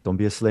 don't. Don't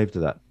be a slave to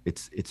that.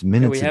 It's Yeah, we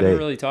minutes a haven't day.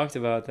 really talked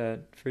about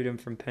that freedom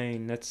from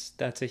pain.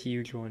 That's a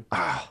huge one.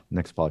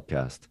 Next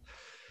podcast.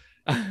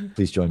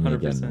 Please join me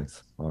again. 100%.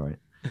 Max. All right.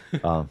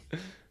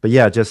 But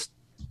yeah, just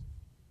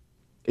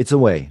it's a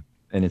way,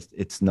 and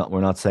it's not.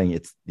 We're not saying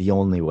it's the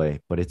only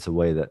way, but it's a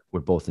way that we're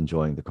both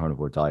enjoying the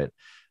carnivore diet.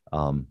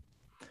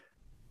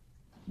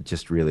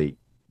 Just really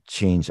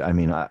changed. I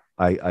mean,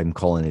 I'm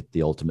calling it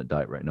the ultimate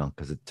diet right now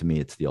because to me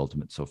it's the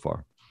ultimate so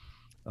far.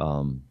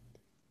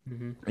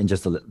 And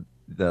just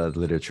the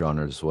literature on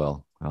it as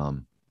well.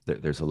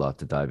 There's a lot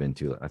to dive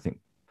into. I think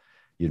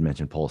you'd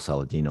mentioned Paul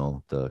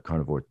Saladino, the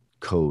Carnivore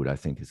Code, I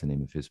think is the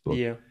name of his book.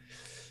 Yeah.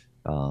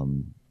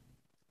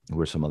 Who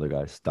are some other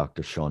guys?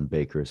 Dr. Sean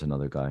Baker is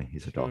another guy.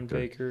 He's a Sean doctor.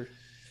 Baker.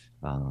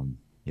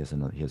 He has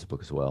a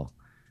book as well.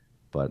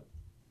 But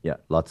yeah,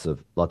 lots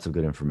of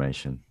good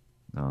information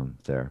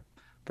there.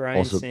 Brian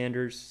Also,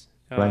 Sanders.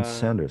 Brian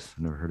Sanders.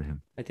 I've never heard of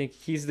him. I think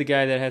he's the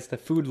guy that has the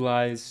Food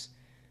Lies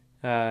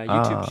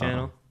YouTube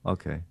channel.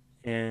 Okay.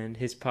 And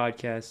his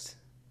podcast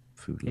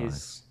Food Lies.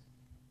 is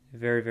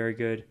very, very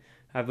good.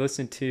 I've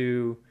listened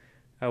to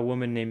a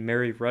woman named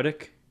Mary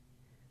Ruddick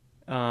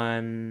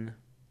on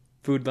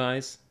Food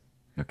Lies.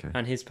 Okay.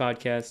 On his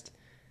podcast.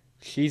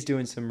 She's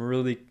doing some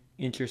really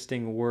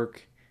interesting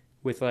work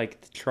with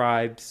like the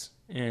tribes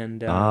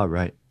and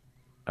right.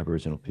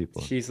 Aboriginal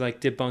people. She's like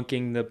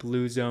debunking the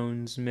blue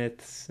zones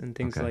myths and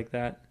things like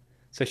that.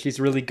 So she's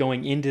really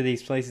going into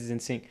these places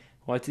and seeing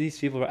what do these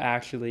people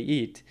actually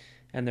eat,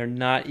 and they're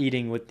not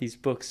eating what these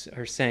books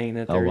are saying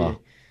that they're eating.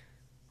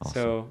 Awesome.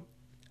 So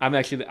I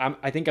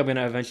think I'm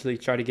gonna eventually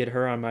try to get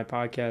her on my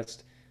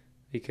podcast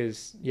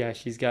because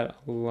she's got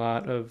a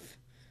lot of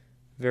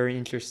very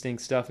interesting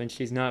stuff, and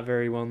she's not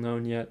very well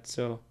known yet.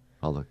 So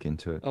I'll look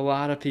into it. A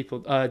lot of people,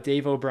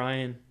 Dave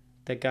O'Brien,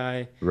 that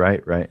guy.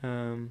 Right.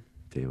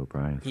 Dave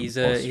O'Brien. He's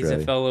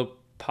a fellow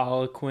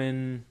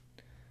Poliquin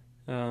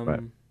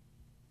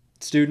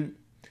student,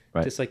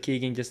 just like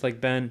Keegan, just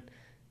like Ben.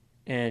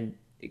 And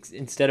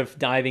instead of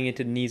diving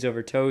into knees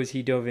over toes,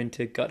 he dove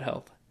into gut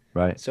health.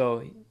 Right.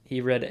 So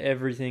he read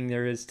everything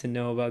there is to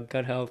know about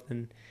gut health,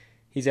 and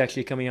he's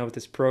actually coming out with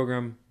this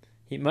program.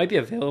 It might be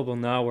available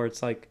now where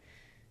it's like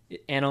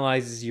it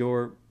analyzes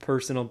your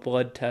personal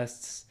blood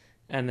tests,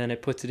 and then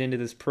it puts it into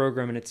this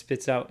program, and it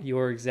spits out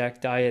your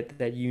exact diet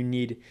that you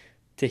need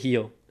to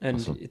heal. And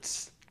awesome.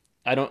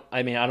 I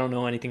don't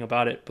know anything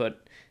about it,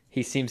 but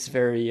he seems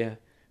very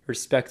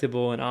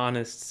respectable and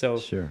honest. So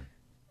sure.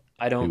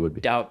 I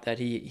don't doubt that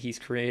he's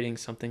creating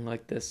something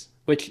like this.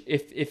 Which,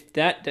 if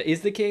that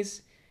is the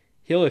case,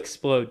 he'll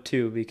explode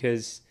too,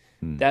 because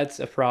that's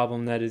a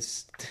problem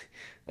that's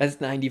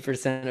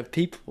 90% of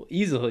people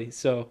easily.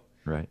 So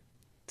right.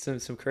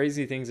 Some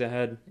crazy things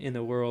ahead in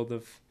the world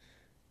of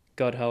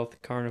gut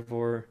health,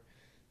 carnivore,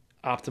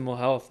 optimal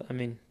health. I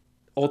mean,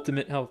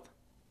 ultimate health.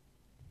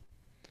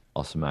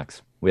 Awesome,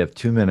 Max. We have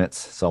 2 minutes,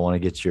 so I want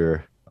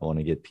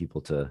to get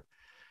people to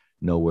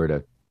know where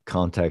to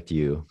contact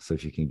you. So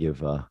if you can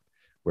give,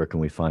 where can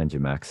we find you,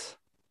 Max?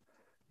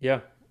 Yeah,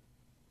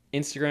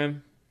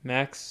 Instagram,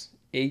 Max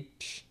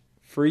H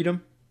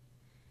Freedom.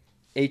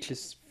 H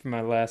is for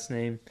my last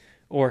name,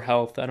 or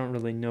health. I don't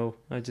really know.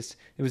 It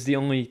was the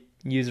only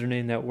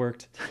username that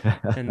worked.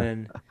 And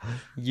then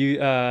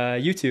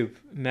YouTube,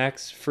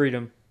 Max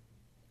Freedom,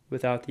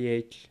 without the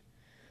H.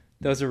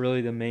 Those are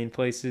really the main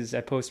places.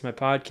 I post my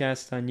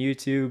podcast on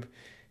YouTube,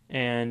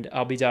 and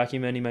I'll be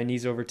documenting my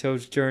knees over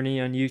toes journey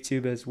on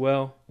YouTube as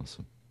well.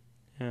 Awesome.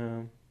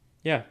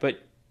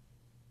 But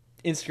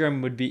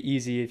Instagram would be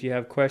easy. If you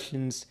have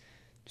questions,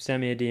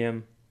 send me a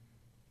DM.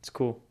 It's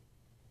cool.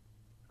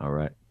 All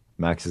right.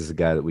 Max is a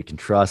guy that we can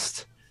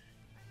trust.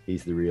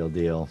 He's the real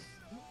deal.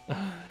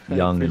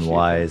 Young and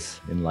wise,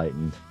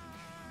 enlightened.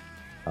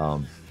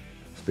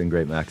 It's been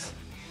great, Max.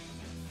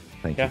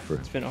 Thank you for.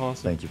 It's been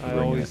awesome. Thank you for I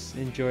bringing always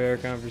enjoy our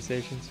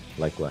conversations.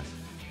 Likewise.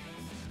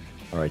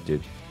 All right,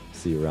 dude.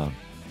 See you around.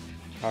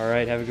 All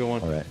right. Have a good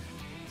one. All right.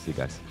 See you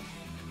guys.